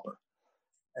bumper to bumper.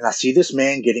 And I see this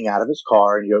man getting out of his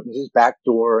car and he opens his back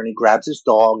door and he grabs his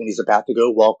dog and he's about to go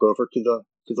walk over to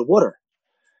the water.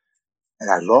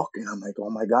 And I look and I'm like, oh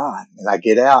my God. And I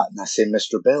get out and I say,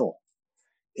 Mr. Bill,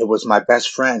 it was my best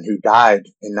friend who died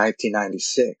in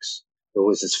 1996. It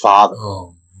was his father.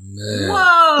 Oh, man.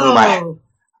 Whoa. Whom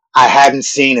I hadn't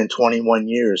seen in 21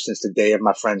 years since the day of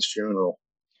my friend's funeral.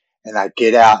 And I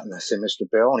get out and I say, Mr.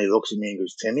 Bill, and he looks at me and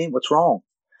goes, Timmy, what's wrong?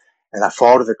 And I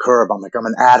fall to the curb. I'm like, I'm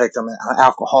an addict. I'm an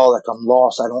alcoholic. I'm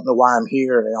lost. I don't know why I'm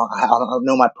here. I don't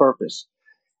know my purpose.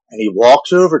 And he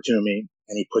walks over to me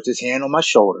and he puts his hand on my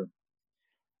shoulder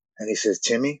And he says,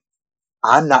 Timmy,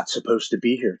 I'm not supposed to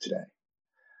be here today.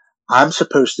 I'm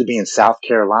supposed to be in South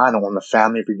Carolina on the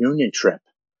family reunion trip.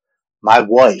 My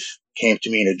wife came to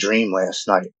me in a dream last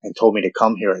night and told me to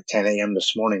come here at 10 a.m.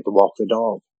 this morning to walk the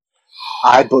dog.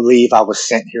 I believe I was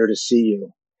sent here to see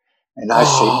you. And I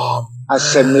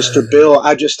said, Mr. Bill,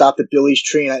 I just stopped at Billy's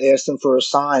tree and I asked him for a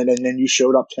sign, and then you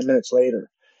showed up 10 minutes later.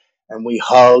 And we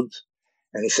hugged,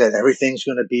 and he said, everything's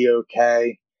going to be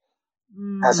okay.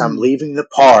 As I'm leaving the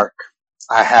park,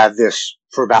 I have this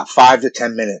for about 5 to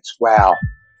 10 minutes. Wow,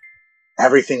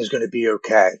 everything's going to be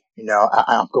okay.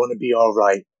 I'm going to be all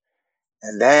right.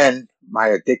 And then my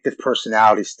addictive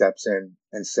personality steps in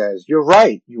and says, you're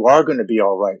right. You are going to be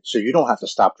all right. So you don't have to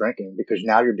stop drinking because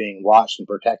now you're being watched and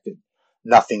protected.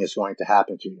 Nothing is going to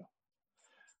happen to you.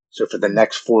 So for the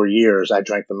next 4 years, I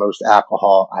drank the most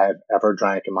alcohol I have ever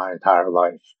drank in my entire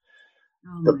life.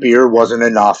 The beer wasn't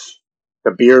enough.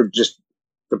 The beer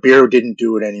didn't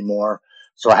do it anymore.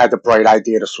 So I had the bright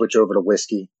idea to switch over to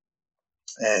whiskey.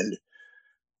 And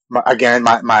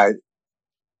the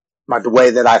way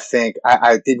that I think,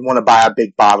 I didn't want to buy a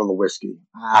big bottle of whiskey.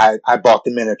 I bought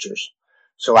the miniatures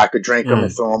so I could drink them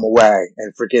and throw them away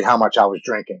and forget how much I was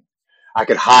drinking. I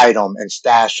could hide them and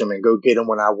stash them and go get them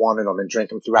when I wanted them and drink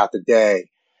them throughout the day.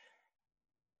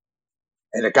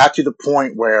 And it got to the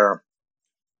point where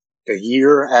the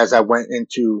year as I went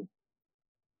into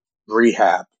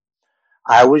rehab,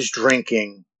 I was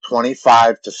drinking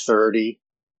 25 to 30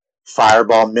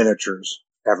 Fireball miniatures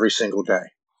every single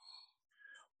day.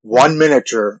 One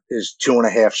miniature is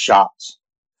 2.5 shots.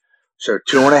 So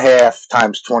 2.5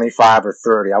 times 25 or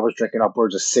 30. I was drinking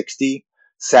upwards of 60,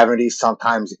 70,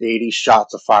 sometimes 80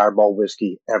 shots of Fireball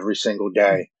whiskey every single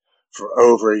day for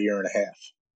over a year and a half.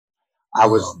 I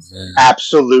was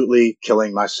absolutely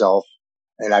killing myself,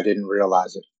 and I didn't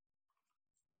realize it.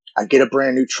 I get a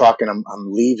brand new truck, and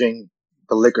I'm leaving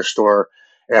the liquor store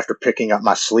after picking up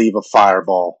my sleeve of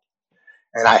Fireball,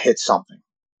 and I hit something.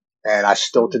 And I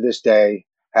still to this day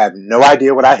have no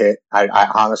idea what I hit. I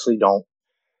honestly don't.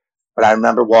 But I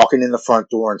remember walking in the front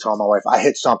door and telling my wife, I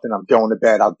hit something. I'm going to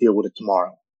bed. I'll deal with it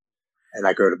tomorrow. And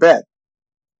I go to bed.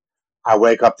 I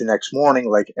wake up the next morning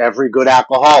like every good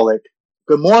alcoholic.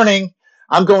 Good morning.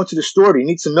 I'm going to the store. Do you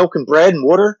need some milk and bread and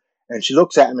water? And she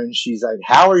looks at me and she's like,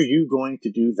 how are you going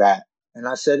to do that? And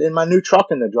I said, in my new truck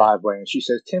in the driveway. And she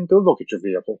says, Tim, go look at your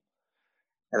vehicle.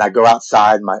 And I go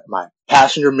outside. My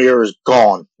passenger mirror is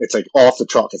gone. It's like off the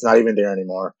truck. It's not even there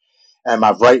anymore. And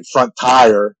my right front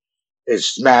tire is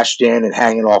smashed in and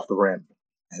hanging off the rim.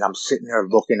 And I'm sitting there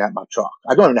looking at my truck.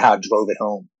 I don't even know how I drove it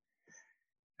home.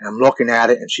 And I'm looking at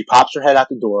it, and she pops her head out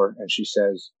the door, and she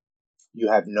says, you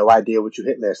have no idea what you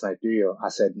hit last night, do you? I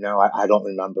said, no, I don't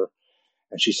remember.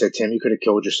 And she said, Tim, you could have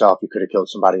killed yourself. You could have killed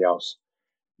somebody else.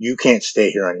 You can't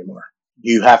stay here anymore.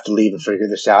 You have to leave and figure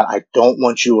this out. I don't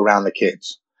want you around the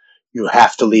kids. You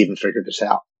have to leave and figure this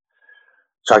out.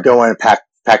 So I go in and pack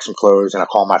some clothes, and I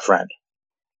call my friend.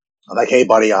 I'm like, hey,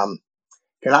 buddy,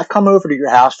 can I come over to your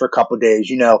house for a couple of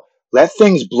days? Let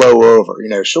things blow over.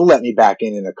 She'll let me back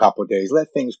in a couple of days.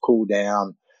 Let things cool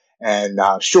down, and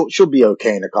she'll be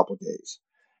okay in a couple of days.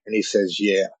 And he says,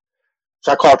 yeah.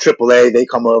 So I call AAA. They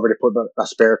come over. They put a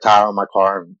spare tire on my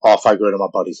car, and off I go to my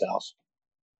buddy's house.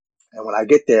 And when I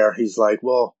get there, he's like,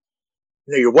 well,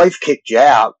 your wife kicked you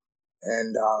out,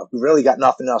 and we really got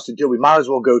nothing else to do. We might as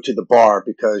well go to the bar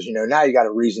because, now you got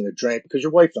a reason to drink because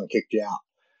your wife done kicked you out.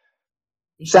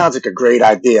 Sounds like a great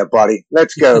idea, buddy.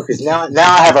 Let's go. Because now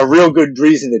I have a real good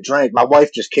reason to drink. My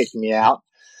wife just kicked me out.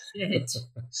 Shit.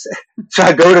 So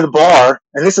I go to the bar,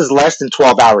 and this is less than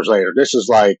 12 hours later. This is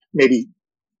like maybe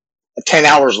 10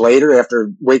 hours later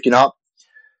after waking up.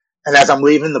 And as I'm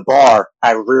leaving the bar,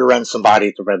 I rear end somebody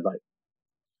at the red light.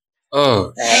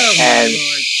 Shit.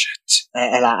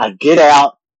 And I get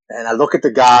out, and I look at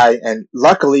the guy, and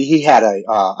luckily he had a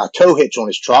tow hitch on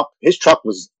his truck. His truck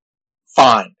was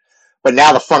fine. But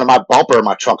now the front of my bumper of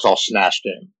my truck's all smashed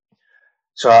in.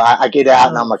 So I get out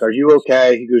and I'm like, are you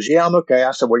okay? He goes, yeah, I'm okay.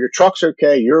 I said, well, your truck's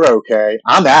okay. You're okay.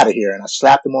 I'm out of here. And I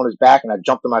slapped him on his back and I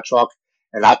jumped in my truck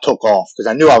and I took off because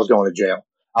I knew I was going to jail.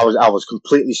 I was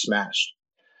completely smashed.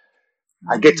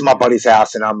 I get to my buddy's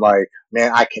house and I'm like,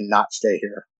 man, I cannot stay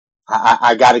here.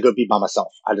 I got to go be by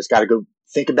myself. I just got to go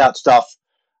think about stuff.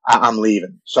 I'm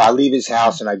leaving. So I leave his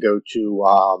house and I go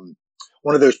to,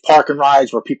 one of those parking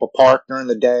rides where people park during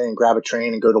the day and grab a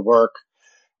train and go to work.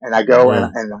 And I go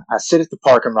and I sit at the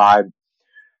parking ride.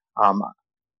 I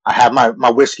have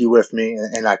my whiskey with me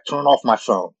and I turn off my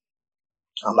phone.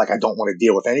 I'm like, I don't want to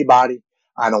deal with anybody.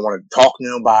 I don't want to talk to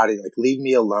nobody. Like, leave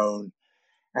me alone.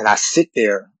 And I sit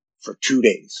there for 2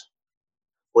 days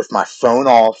with my phone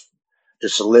off,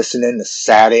 just listening to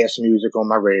sad ass music on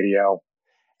my radio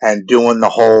and doing the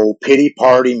whole pity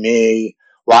party me.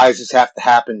 Why does this have to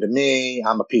happen to me?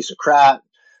 I'm a piece of crap.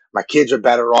 My kids are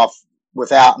better off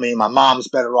without me. My mom's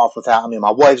better off without me.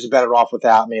 My wife's better off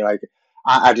without me. Like,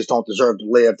 I just don't deserve to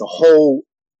live. The whole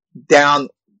down,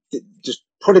 just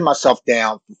putting myself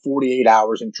down for 48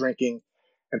 hours and drinking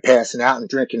and passing out and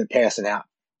drinking and passing out.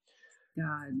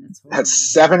 God, that's At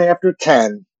 7 after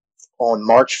 10 on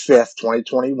March 5th,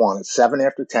 2021, at 7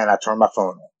 after 10, I turned my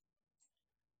phone on.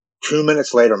 2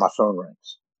 minutes later, my phone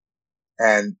rings.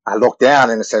 And I look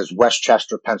down and it says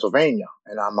Westchester, Pennsylvania.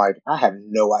 And I'm like, I have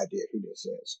no idea who this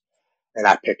is. And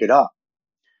I pick it up.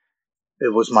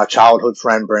 It was my childhood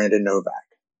friend, Brandon Novak.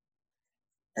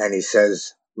 And he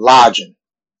says, Lodging,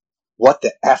 what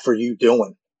the F are you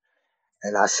doing?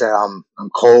 And I said, I'm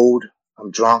cold, I'm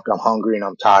drunk, I'm hungry, and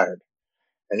I'm tired.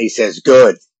 And he says,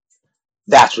 good.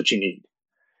 That's what you need.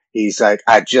 He's like,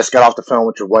 I just got off the phone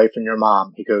with your wife and your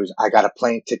mom. He goes, I got a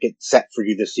plane ticket set for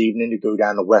you this evening to go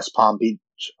down to West Palm Beach,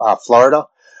 Florida.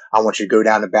 I want you to go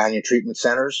down to Banyan Treatment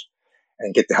Centers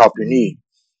and get the help you need.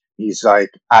 He's like,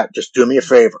 just do me a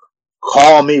favor.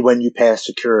 Call me when you pass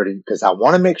security because I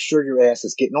want to make sure your ass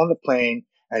is getting on the plane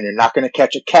and you're not going to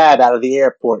catch a cab out of the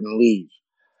airport and leave.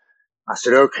 I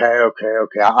said, okay.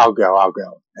 I'll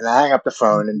go. And I hang up the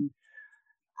phone and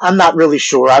I'm not really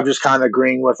sure. I'm just kind of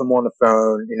agreeing with him on the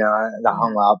phone, and I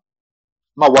hung up.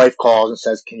 My wife calls and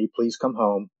says, can you please come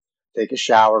home, take a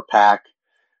shower, pack,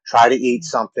 try to eat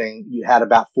something. You had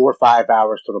about 4 or 5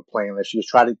 hours to the plane. She was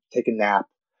trying to take a nap.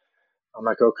 I'm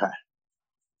like, okay.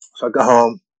 So I go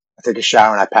home, I take a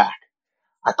shower and I pack.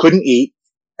 I couldn't eat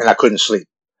and I couldn't sleep.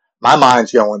 My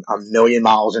mind's going a million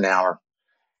miles an hour.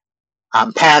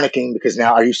 I'm panicking because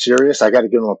now, are you serious? I got to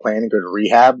get on a plane and go to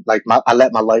rehab. Like I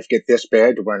let my life get this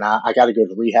bad to where now I got to go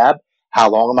to rehab. How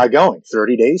long am I going?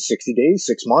 30 days, 60 days,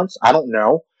 6 months? I don't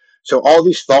know. So all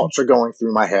these thoughts are going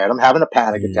through my head. I'm having a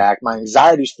panic attack. My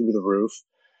anxiety's through the roof.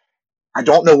 I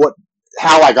don't know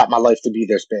how I got my life to be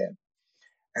this bad.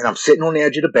 And I'm sitting on the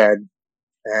edge of the bed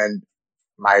and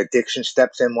my addiction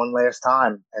steps in one last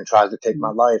time and tries to take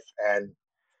my life. And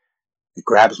it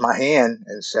grabs my hand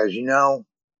and says,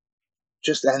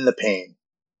 just end the pain.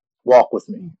 Walk with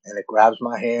me. And it grabs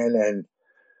my hand and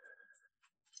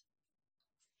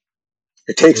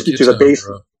it takes me to the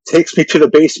basement. Takes me to the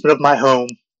basement of my home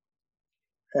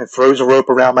and throws a rope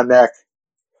around my neck.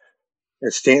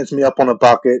 It stands me up on a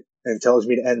bucket and tells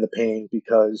me to end the pain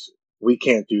because we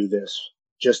can't do this.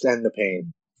 Just end the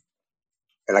pain.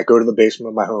 And I go to the basement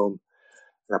of my home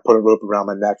and I put a rope around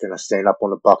my neck and I stand up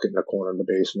on a bucket in the corner of the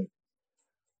basement.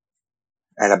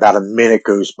 And about a minute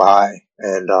goes by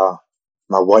and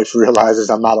my wife realizes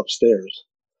I'm not upstairs.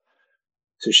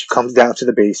 So she comes down to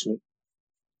the basement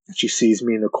and she sees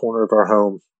me in the corner of our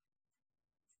home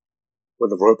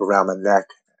with a rope around my neck.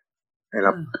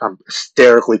 And I'm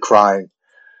hysterically crying.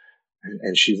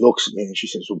 And she looks at me and she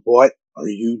says, what are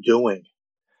you doing?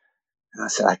 And I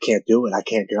said, I can't do it. I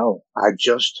can't go. I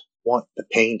just want the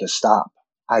pain to stop.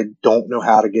 I don't know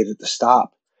how to get it to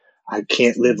stop. I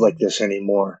can't live like this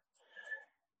anymore.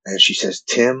 And she says,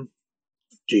 Tim,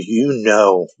 do you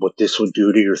know what this would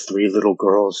do to your 3 little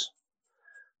girls?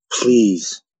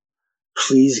 Please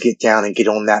get down and get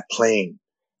on that plane.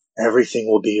 Everything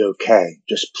will be okay.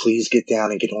 Just please get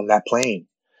down and get on that plane.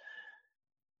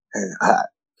 And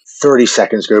 30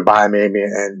 seconds go by maybe,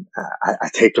 and I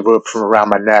take the rope from around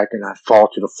my neck and I fall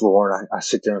to the floor and I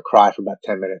sit there and cry for about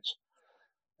 10 minutes.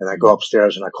 And I go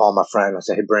upstairs and I call my friend. I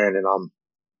say, hey, Brandon,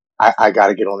 I got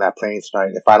to get on that plane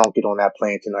tonight. If I don't get on that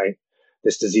plane tonight,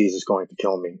 this disease is going to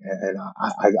kill me. And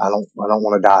I don't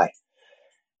want to die.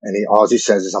 And all he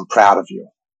says is, I'm proud of you.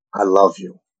 I love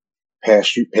you.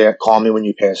 Call me when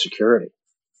you pass security.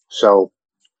 So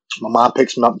my mom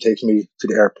picks me up and takes me to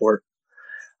the airport.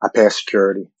 I pass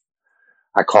security.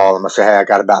 I call him. I say, hey, I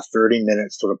got about 30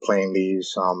 minutes till the plane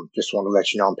leaves. Just want to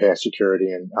let you know I'm past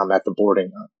security and I'm at the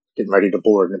boarding, getting ready to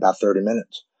board in about 30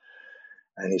 minutes.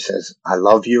 And he says, I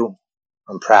love you.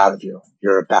 I'm proud of you.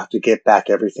 You're about to get back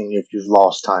everything you've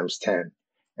lost times 10.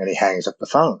 And he hangs up the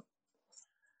phone.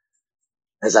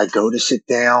 As I go to sit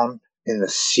down in the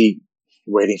seat,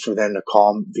 waiting for them to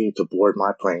call me to board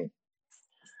my plane,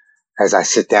 as I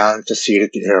sit down at the seat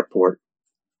at the airport,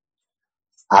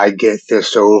 I get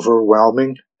this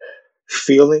overwhelming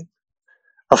feeling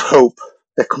of hope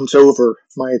that comes over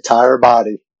my entire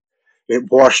body. It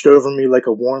washed over me like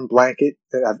a warm blanket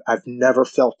that I've never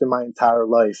felt in my entire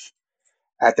life.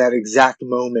 At that exact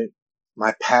moment,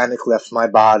 my panic left my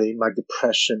body, my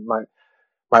depression,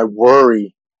 my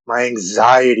worry, my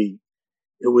anxiety.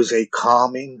 It was a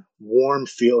calming, warm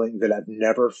feeling that I've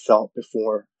never felt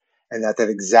before. And at that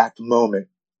exact moment,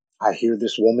 I hear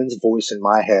this woman's voice in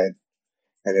my head,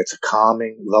 and it's a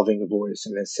calming, loving voice,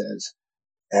 and it says,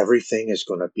 everything is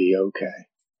going to be okay.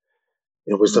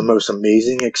 It was the most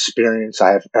amazing experience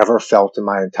I have ever felt in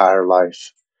my entire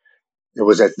life. It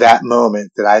was at that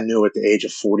moment that I knew at the age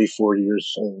of 44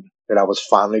 years old that I was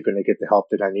finally going to get the help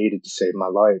that I needed to save my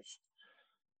life.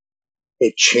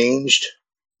 It changed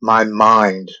my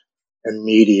mind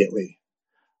immediately.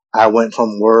 I went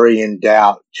from worry and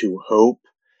doubt to hope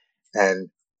and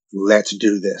let's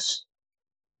do this.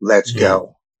 Let's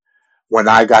go. When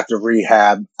I got to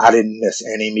rehab, I didn't miss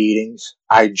any meetings.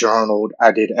 I journaled.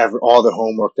 I did all the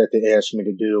homework that they asked me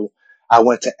to do. I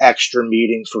went to extra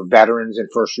meetings for veterans and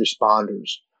first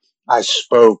responders. I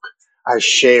spoke. I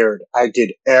shared. I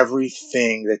did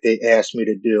everything that they asked me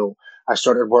to do. I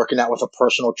started working out with a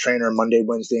personal trainer Monday,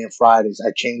 Wednesday, and Fridays.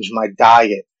 I changed my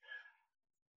diet.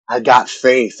 I got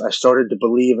faith. I started to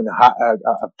believe in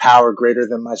a power greater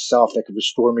than myself that could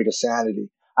restore me to sanity.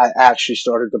 I actually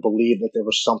started to believe that there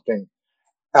was something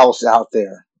else out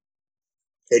there.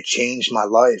 It changed my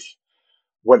life.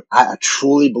 What I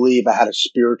truly believe, I had a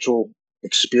spiritual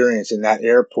experience in that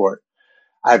airport.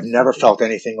 I've never felt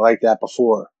anything like that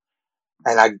before.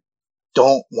 And I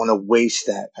don't want to waste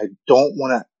that. I don't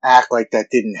want to act like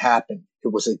that didn't happen.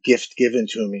 It was a gift given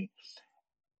to me.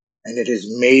 And it has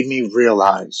made me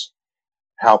realize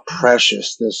how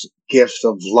precious this gift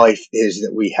of life is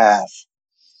that we have.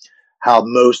 How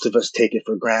most of us take it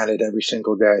for granted every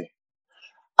single day.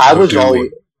 I was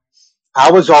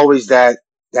always that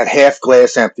half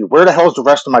glass empty. Where the hell's the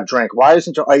rest of my drink? Why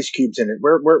isn't there ice cubes in it?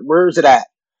 Where is it at?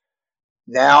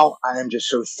 Now I am just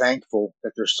so thankful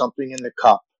that there's something in the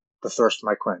cup to thirst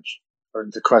my quench, or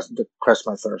to quench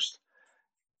my thirst.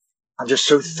 I'm just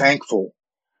so thankful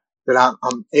that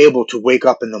I'm able to wake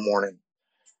up in the morning.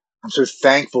 I'm so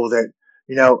thankful that,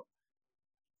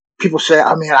 people say,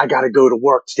 I got to go to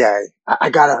work today. I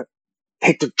got to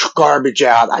take the garbage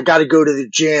out. I got to go to the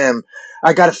gym.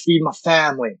 I got to feed my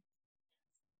family.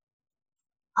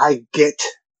 I get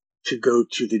to go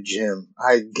to the gym.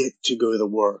 I get to go to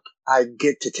work. I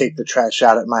get to take the trash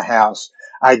out at my house.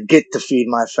 I get to feed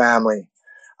my family.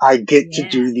 I get to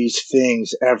do these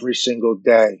things every single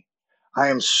day. I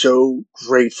am so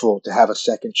grateful to have a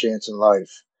second chance in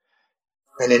life.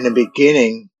 And in the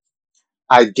beginning,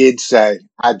 I did say,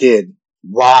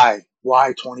 why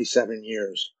 27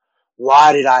 years?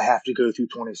 Why did I have to go through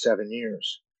 27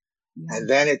 years? And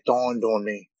then it dawned on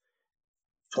me,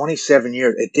 27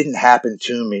 years, it didn't happen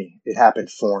to me. It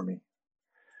happened for me.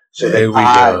 So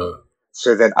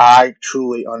that I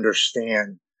truly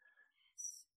understand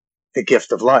the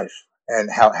gift of life and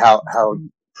how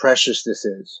precious this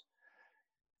is.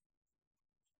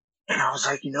 And I was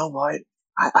like, you know what?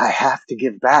 I have to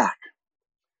give back.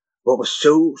 What was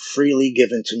so freely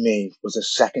given to me was a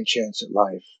second chance at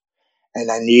life.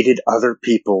 And I needed other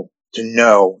people to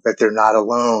know that they're not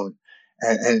alone.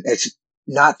 And it's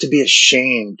not to be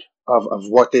ashamed of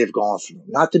what they've gone through,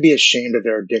 not to be ashamed of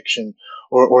their addiction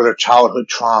or their childhood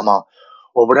trauma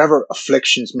or whatever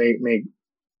afflictions may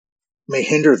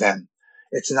hinder them.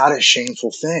 It's not a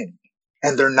shameful thing.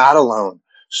 And they're not alone.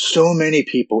 So many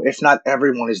people, if not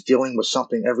everyone, is dealing with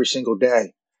something every single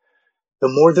day. The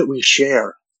more that we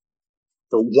share,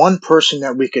 the one person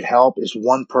that we could help is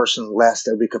one person less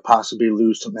that we could possibly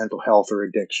lose to mental health or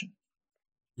addiction.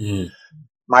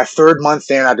 My third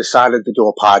month in, I decided to do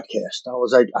a podcast.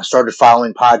 I started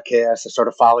following podcasts. I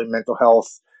started following mental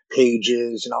health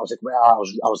pages, and I was like, well,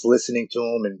 I was listening to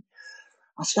them, and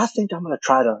I said, I think I'm going to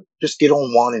try to just get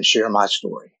on one and share my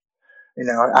story.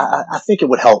 I think it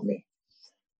would help me.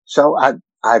 So I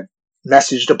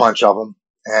messaged a bunch of them,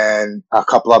 and a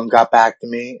couple of them got back to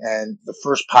me. And the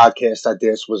first podcast I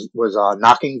did was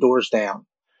Knocking Doors Down.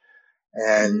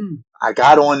 And I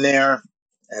got on there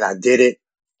and I did it,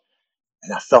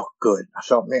 and I felt good. I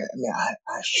felt,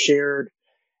 I shared.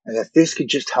 And if this could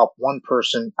just help one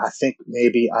person, I think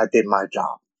maybe I did my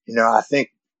job. I think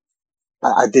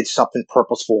I did something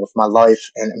purposeful with my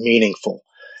life and meaningful,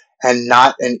 and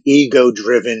not an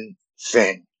ego-driven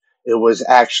thing. It was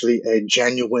actually a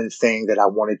genuine thing that I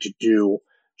wanted to do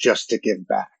just to give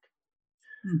back.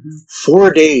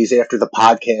 4 days after the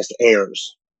podcast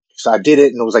airs, so I did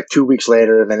it, and it was like 2 weeks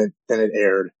later, and then it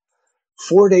aired.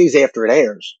 4 days after it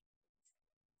airs,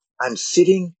 I'm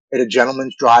sitting at a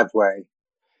gentleman's driveway,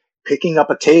 picking up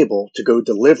a table to go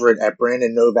deliver it at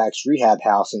Brandon Novak's rehab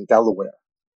house in Delaware.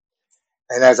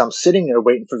 And as I'm sitting there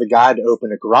waiting for the guy to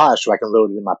open the garage so I can load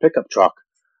it in my pickup truck,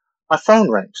 my phone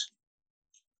rings.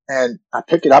 And I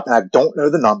pick it up, and I don't know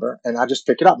the number, and I just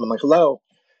pick it up. And I'm like, hello.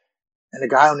 And the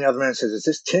guy on the other end says, is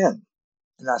this Tim?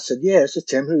 And I said, yeah, this is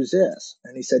Tim. Who's this?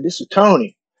 And he said, this is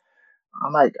Tony.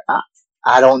 I'm like,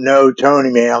 I don't know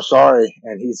Tony, man. I'm sorry.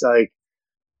 And he's like,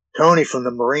 Tony from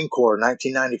the Marine Corps,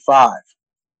 1995.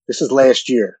 This is last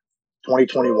year,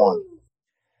 2021.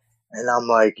 And I'm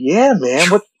like, yeah, man.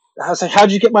 What? I was like,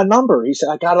 how'd you get my number? He said,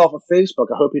 I got it off of Facebook.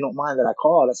 I hope you don't mind that I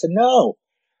called. I said, no.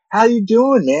 How you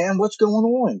doing, man? What's going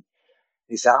on?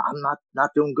 He said, I'm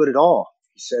not doing good at all.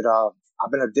 He said,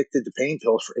 I've been addicted to pain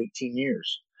pills for 18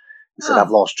 years. He said,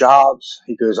 I've lost jobs.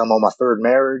 He goes, I'm on my third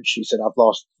marriage. He said, I've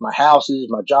lost my houses,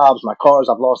 my jobs, my cars.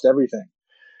 I've lost everything.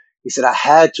 He said, I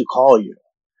had to call you.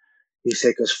 He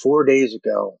said, because 4 days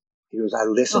ago, he goes, I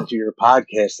listened to your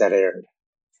podcast that aired.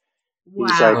 Wow.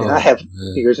 He's like,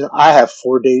 he goes, I have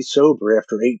 4 days sober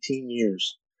after 18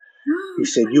 years. He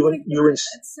said,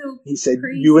 he said,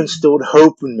 you instilled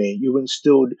hope in me. You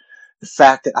instilled the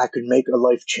fact that I could make a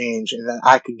life change and that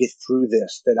I could get through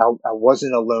this, that I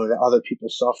wasn't alone, that other people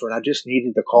suffer. And I just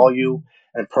needed to call you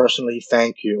and personally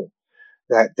thank you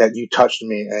that you touched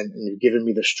me and you've given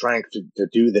me the strength to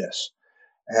do this.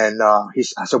 And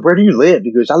I said, where do you live?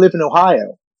 He goes, I live in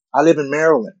Ohio. I live in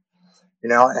Maryland,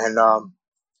 and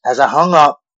as I hung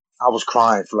up, I was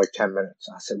crying for like 10 minutes.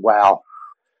 I said, wow.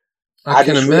 I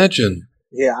can imagine.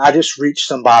 I just reached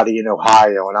somebody in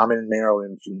Ohio, and I'm in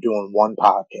Maryland from doing one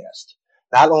podcast.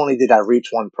 Not only did I reach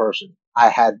one person, I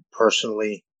had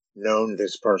personally known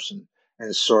this person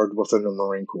and served within the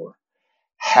Marine Corps.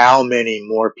 How many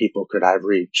more people could I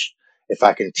reach if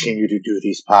I continue to do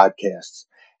these podcasts?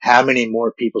 How many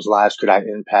more people's lives could I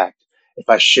impact if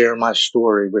I share my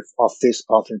story with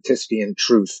authenticity and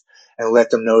truth and let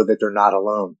them know that they're not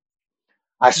alone?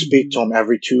 I speak to him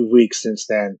every 2 weeks since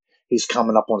then. He's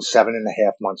coming up on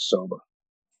 7.5 months sober.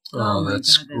 Oh,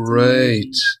 that's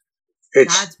great.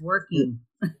 God's working.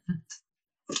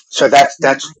 So that's,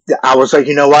 I was like,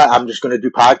 you know what? I'm just going to do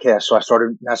podcasts. So I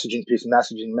started messaging.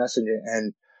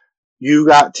 And you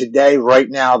got today, right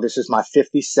now, this is my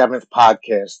 57th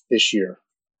podcast this year.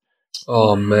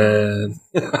 Oh, man.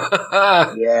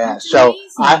 Yeah. That's so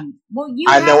amazing. You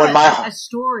I have know in my a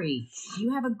story.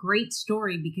 You have a great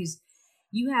story because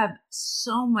you have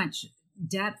so much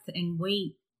depth and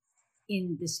weight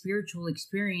in the spiritual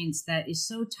experience that is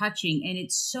so touching. And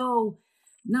it's so,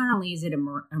 not only is it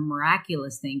a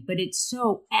miraculous thing, but it's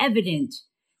so evident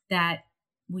that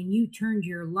when you turned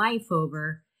your life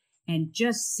over and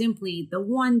just simply the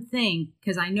one thing,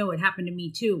 because I know it happened to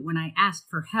me too, when I asked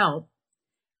for help,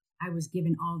 I was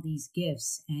given all these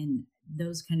gifts, and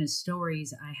those kind of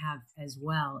stories I have as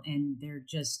well. And they're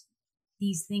just,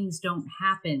 these things don't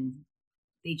happen.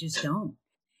 They just don't.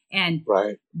 And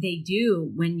they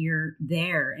do when you're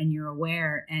there and you're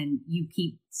aware and you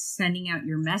keep sending out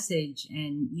your message,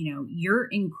 and, you're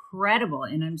incredible.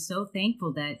 And I'm so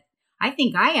thankful that I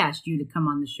think I asked you to come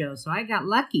on the show. So I got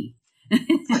lucky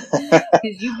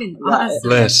because you've been awesome.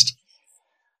 Blessed.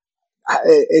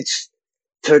 It's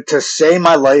to say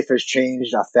my life has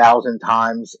changed 1,000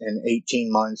 times in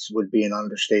 18 months would be an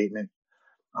understatement.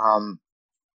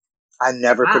 I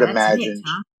never could imagine.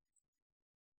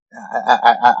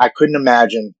 I couldn't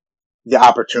imagine the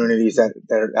opportunities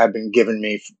that have been given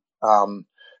me, the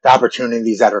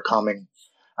opportunities that are coming.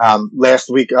 Last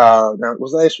week,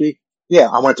 was it last week? Yeah,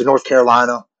 I went to North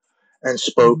Carolina and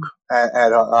spoke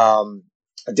at a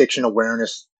addiction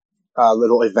awareness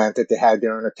little event that they had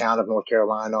there in the town of North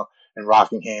Carolina in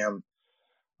Rockingham.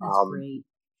 That's great.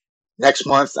 Next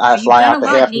month, I fly out to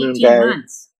Half Moon Bay.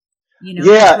 Months,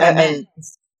 and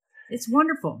it's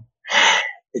wonderful.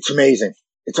 It's amazing.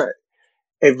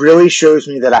 It really shows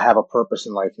me that I have a purpose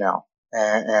in life now,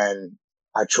 and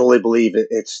I truly believe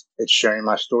it's sharing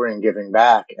my story and giving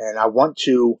back. And I want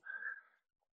to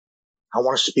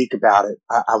speak about it.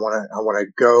 I want to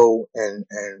go and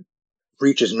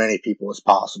reach as many people as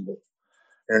possible.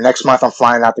 And next month, I'm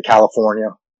flying out to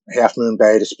California, Half Moon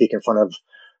Bay, to speak in front of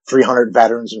 300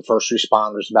 veterans and first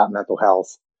responders about mental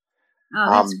health. Oh,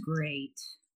 that's great.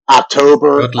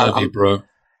 October. God love you, bro.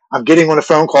 I'm getting on a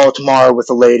phone call tomorrow with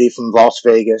a lady from Las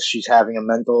Vegas. She's having a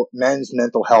men's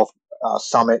mental health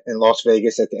summit in Las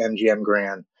Vegas at the MGM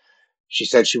Grand. She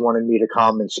said she wanted me to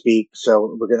come and speak,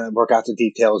 so we're going to work out the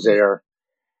details there.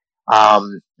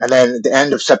 And then at the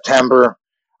end of September,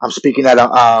 I'm speaking at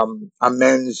a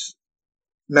men's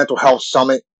mental health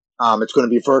summit. It's going to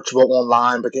be virtual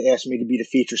online, but they asked me to be the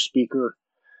feature speaker,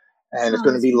 and it's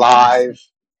going to be live.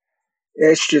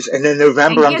 It's just, and then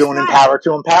November, I'm doing Empower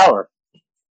to Empower.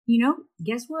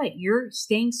 Guess what? You're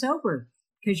staying sober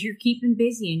because you're keeping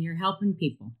busy and you're helping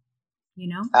people,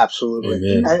 Absolutely. And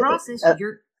in the process,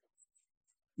 you're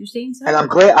staying sober.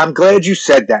 And I'm glad you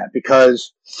said that,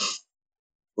 because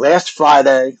last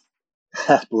Friday,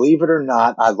 believe it or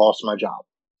not, I lost my job.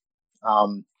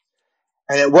 And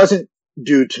it wasn't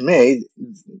due to me.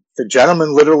 The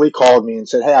gentleman literally called me and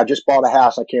said, "Hey, I just bought a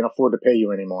house. I can't afford to pay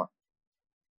you anymore."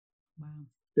 Wow.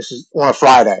 This is on a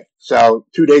Friday. So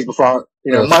 2 days before, I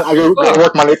go Oh.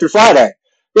 work Monday through Friday.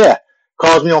 Yeah.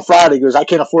 Calls me on Friday, goes, "I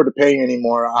can't afford to pay you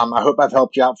anymore. I hope I've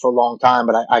helped you out for a long time,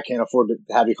 but I can't afford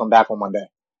to have you come back on Monday."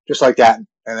 Just like that.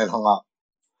 And then hung up.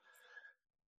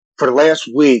 For the last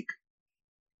week,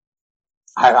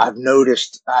 I've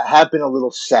noticed I have been a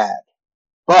little sad,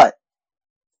 but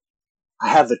I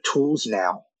have the tools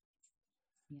now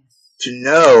Yes. to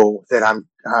know that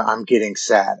I'm getting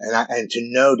sad, and to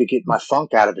know to get my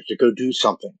funk out of it, to go do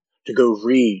something, to go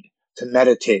read, to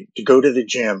meditate, to go to the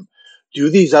gym, do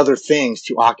these other things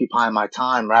to occupy my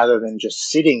time rather than just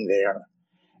sitting there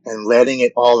and letting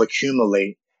it all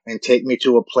accumulate and take me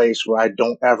to a place where I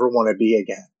don't ever want to be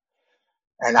again.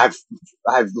 And I've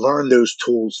learned those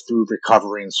tools through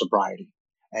recovery and sobriety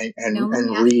and Now, let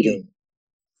me ask reading.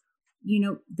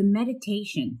 The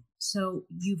meditation. So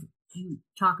you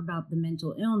talk about the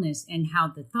mental illness and how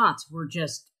the thoughts were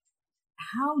just,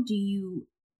 how do you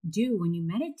do when you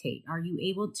meditate? Are you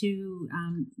able to,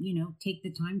 take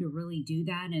the time to really do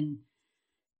that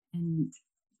and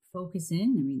focus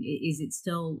in? I mean, is it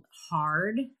still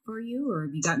hard for you, or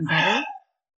have you gotten better?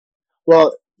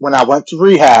 Well, when I went to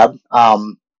rehab,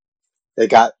 they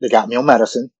got me on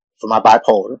medicine for my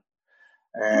bipolar,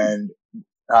 and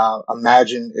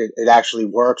imagine it actually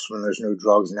works when there's no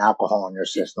drugs and alcohol in your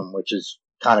system, which is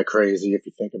kind of crazy if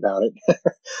you think about it.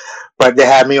 But they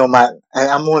had me on and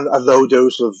I'm on a low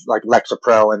dose of like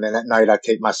Lexapro, and then at night I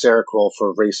take my Seroquel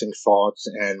for racing thoughts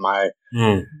and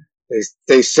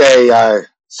they say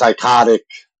psychotic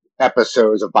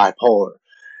episodes of bipolar.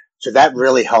 So that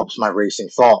really helps my racing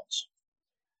thoughts.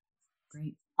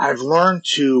 Great. I've learned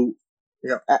to,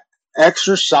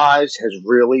 exercise has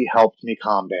really helped me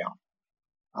calm down.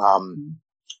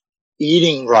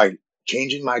 Eating right,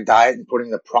 changing my diet and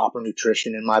putting the proper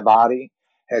nutrition in my body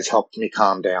has helped me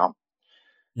calm down.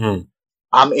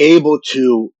 I'm able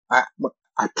to, I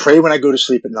pray when I go to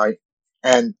sleep at night,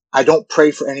 and I don't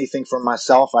pray for anything for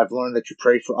myself. I've learned that you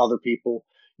pray for other people.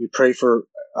 You pray for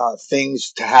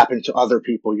things to happen to other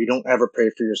people. You don't ever pray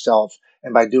for yourself.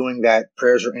 And by doing that,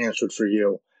 prayers are answered for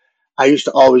you. I used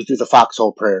to always do the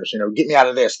foxhole prayers, get me out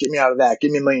of this, get me out of that,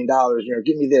 give me $1 million,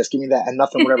 give me this, give me that, and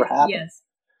nothing would ever happen. Yes.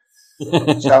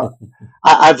 So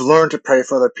I've learned to pray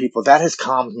for other people. That has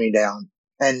calmed me down.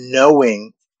 And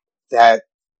knowing that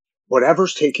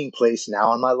whatever's taking place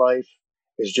now in my life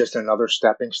is just another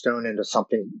stepping stone into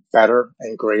something better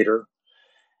and greater.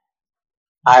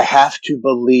 I have to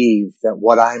believe that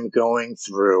what I'm going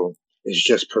through is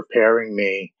just preparing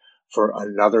me for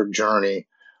another journey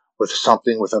with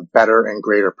something with a better and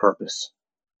greater purpose.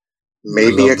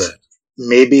 Maybe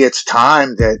it's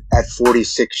time that at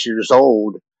 46 years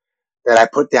old that I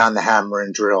put down the hammer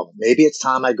and drill. Maybe it's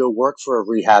time I go work for a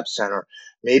rehab center.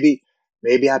 Maybe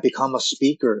I become a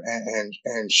speaker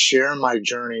and share my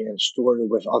journey and story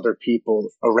with other people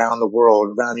around the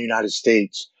world, around the United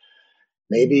States.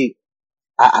 Maybe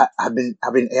I've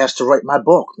been asked to write my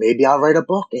book. Maybe I'll write a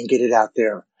book and get it out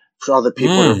there for other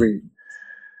people to read.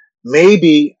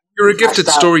 Maybe you're a gifted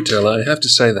storyteller. I have to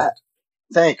say that.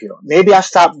 Thank you. Maybe I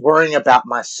stop worrying about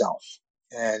myself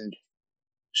and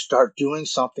start doing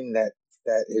something that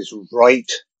is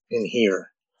right in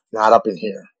here, not up in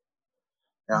here.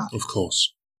 Yeah. Of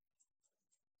course.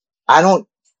 There's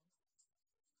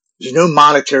no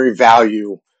monetary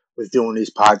value with doing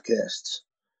these podcasts,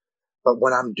 but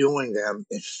when I'm doing them,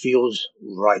 it feels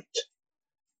right.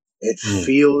 It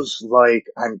feels like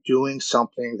I'm doing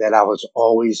something that I was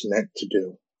always meant to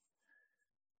do.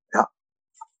 Now,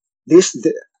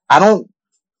 I don't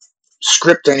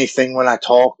script anything when I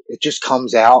talk. It just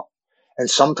comes out. And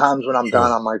sometimes when I'm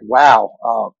done, I'm like, wow,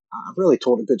 I really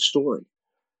told a good story.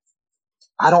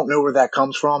 I don't know where that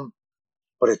comes from,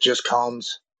 but it just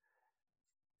comes.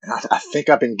 And I think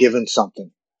I've been given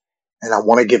something, and I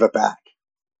want to give it back.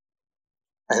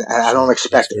 And I don't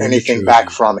expect anything back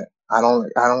from it. I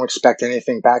don't expect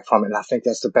anything back from it. And I think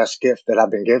that's the best gift that I've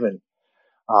been given.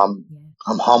 I'm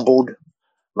humbled.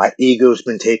 My ego's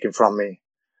been taken from me.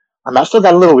 I still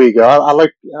got a little ego. I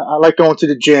like going to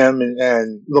the gym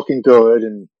and looking good,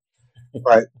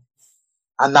 but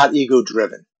I'm not ego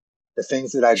driven. The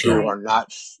things that I do are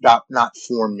not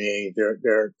for me.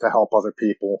 They're to help other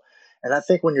people. And I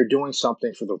think when you're doing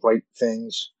something for the right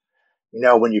things,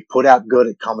 when you put out good,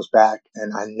 it comes back.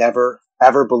 And I never,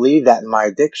 ever believed that in my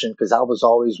addiction, because I was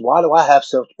always, why do I have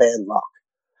such bad luck?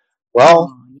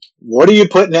 Well, what are you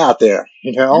putting out there?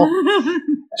 Sure.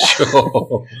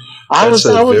 That's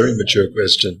a very mature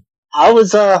question. I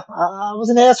was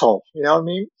an asshole. You know what I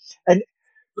mean? And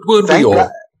But weren't we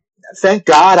all? Thank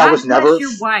God I God was bless never.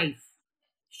 your wife.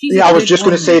 She's Yeah, a I was good just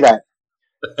going to say woman. that.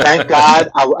 Thank God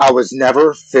I was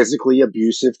never physically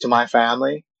abusive to my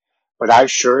family, but I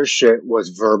sure as shit was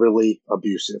verbally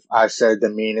abusive. I said the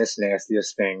meanest,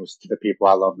 nastiest things to the people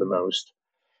I love the most.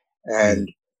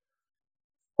 And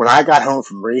when I got home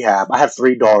from rehab, I have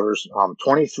three daughters,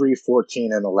 23,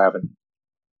 14, and 11.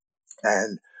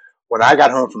 And when I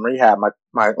got home from rehab,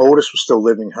 my oldest was still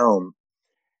living home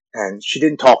and she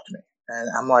didn't talk to me. And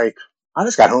I'm like, I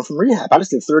just got home from rehab. I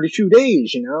just did 32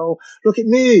 days, look at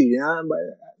me.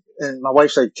 And my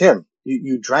wife's like, Tim,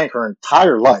 you drank her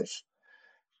entire life.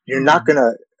 You're not going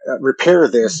to repair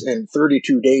this in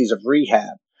 32 days of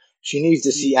rehab. She needs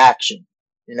to see action.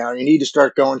 You need to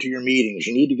start going to your meetings.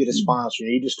 You need to get a sponsor.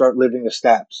 You need to start living the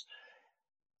steps.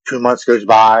 2 months goes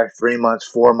by, 3 months,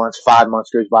 4 months, 5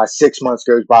 months goes by, 6 months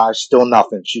goes by, still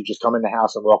nothing. She'd just come in the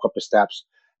house and walk up the steps.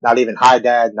 Not even hi,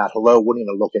 Dad, not hello, wouldn't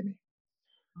even look at me.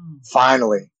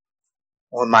 Finally,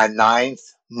 on my 9th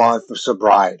month of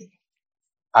sobriety,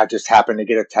 I just happened to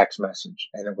get a text message,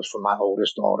 and it was from my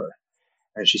oldest daughter.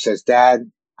 And she says, Dad,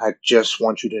 I just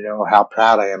want you to know how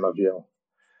proud I am of you.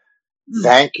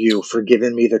 Thank you for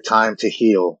giving me the time to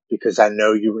heal, because I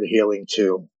know you were healing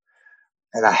too.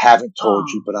 And I haven't told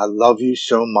you, but I love you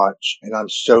so much, and I'm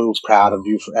so proud of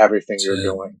you for everything you're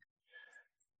doing.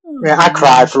 Man, I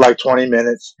cried for like 20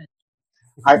 minutes.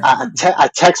 I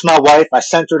text my wife. I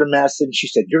sent her the message. She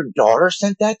said, your daughter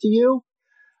sent that to you?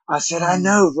 I said, I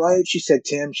know, right? She said,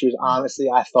 Tim, honestly,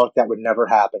 I thought that would never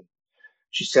happen.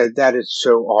 She said, that is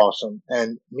so awesome.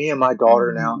 And me and my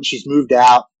daughter now, she's moved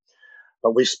out,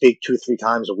 but we speak 2-3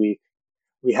 times a week.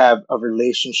 We have a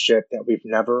relationship that we've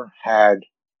never had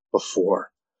before.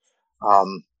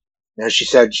 She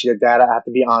said, Dad, I have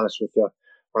to be honest with you.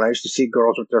 When I used to see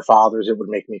girls with their fathers, it would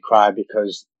make me cry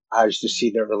because I used to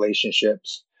see their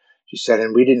relationships. She said,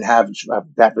 and we didn't have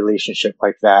that relationship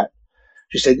like that.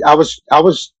 She said, I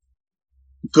was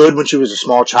good when she was a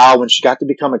small child. When she got to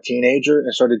become a teenager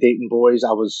and started dating boys,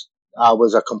 I was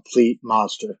a complete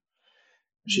monster.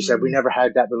 She said, we never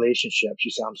had that relationship.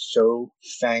 She said, I'm so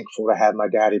thankful to have my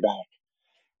daddy back.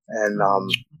 And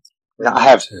I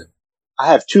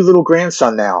have 2 little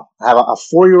grandsons now. I have a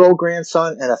 4-year-old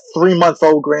grandson and a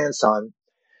 3-month-old grandson.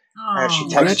 And she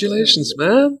texted, congratulations,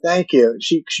 man. Thank you.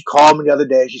 She called me the other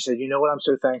day. She said, you know what I'm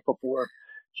so thankful for?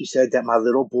 She said that my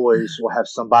little boys will have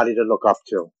somebody to look up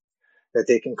to, that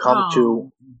they can come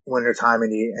to when their time of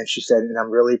need. And she said, and I'm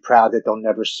really proud that they'll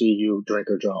never see you drink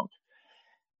or drunk.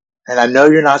 And I know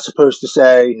you're not supposed to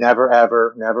say never,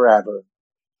 ever, never, ever.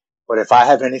 But if I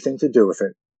have anything to do with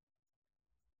it,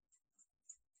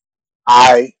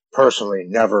 I personally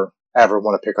never, ever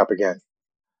want to pick up again.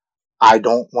 I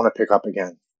don't want to pick up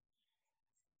again.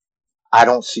 I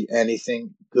don't see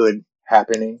anything good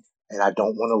happening, and I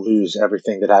don't want to lose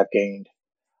everything that I've gained.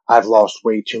 I've lost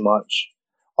way too much,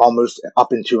 almost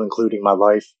up into including my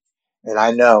life. And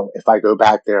I know if I go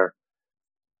back there,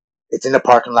 it's in the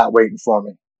parking lot waiting for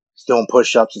me. It's doing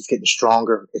push-ups. It's getting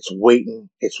stronger. It's waiting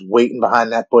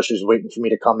behind that bush, is waiting for me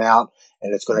to come out,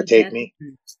 and it's going to take me.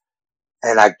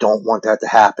 And I don't want that to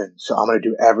happen. So I'm going to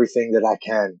do everything that I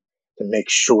can to make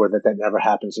sure that that never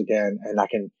happens again. And I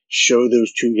can show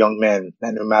those 2 young men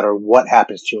that no matter what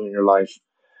happens to you in your life,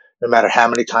 no matter how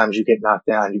many times you get knocked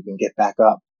down, you can get back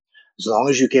up. As long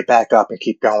as you get back up and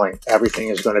keep going, everything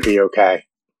is going to be okay.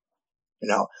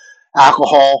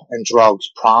 Alcohol and drugs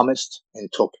promised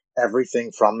and took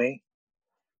everything from me.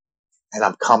 And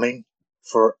I'm coming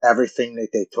for everything that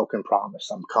they took and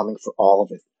promised. I'm coming for all of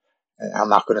it. And I'm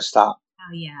not going to stop.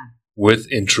 Oh, yeah.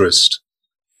 With interest.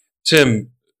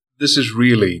 Tim, this is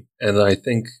really, and I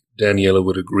think Daniela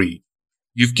would agree,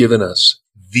 you've given us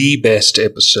the best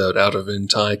episode out of an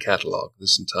entire catalog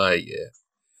this entire year.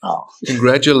 Oh.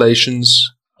 Congratulations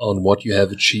on what you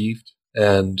have achieved.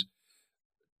 And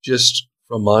just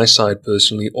from my side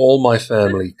personally, all my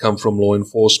family come from law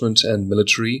enforcement and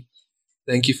military.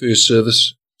 Thank you for your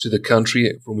service to the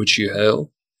country from which you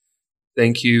hail.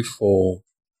 Thank you for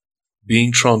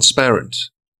being transparent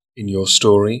in your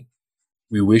story.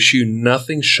 We wish you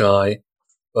nothing shy,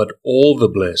 but all the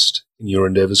blessed in your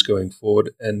endeavors going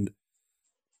forward. And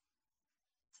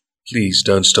please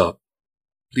don't stop.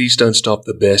 Please don't stop.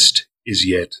 The best is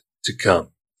yet to come.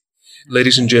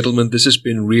 Ladies and gentlemen, this has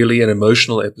been really an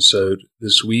emotional episode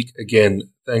this week. Again,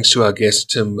 thanks to our guest,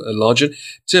 Tim Largent.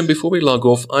 Tim, before we log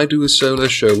off, I do a solo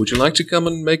show. Would you like to come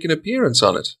and make an appearance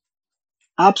on it?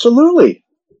 Absolutely.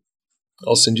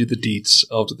 I'll send you the deets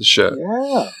after the show.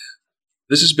 Yeah.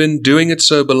 This has been Doing It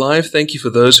Sober Live. Thank you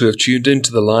for those who have tuned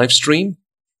into the live stream.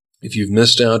 If you've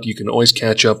missed out, you can always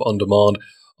catch up on demand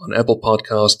on Apple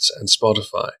Podcasts and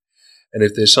Spotify. And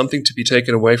if there's something to be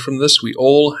taken away from this, we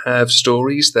all have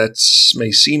stories that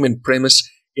may seem in premise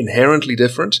inherently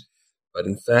different, but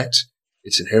in fact,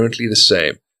 it's inherently the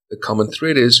same. The common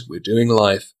thread is we're doing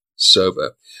life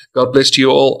sober. God bless to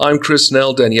you all. I'm Chris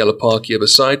Nell, Daniela Park here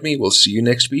beside me. We'll see you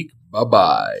next week.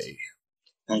 Bye-bye.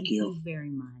 Thank you very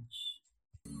much.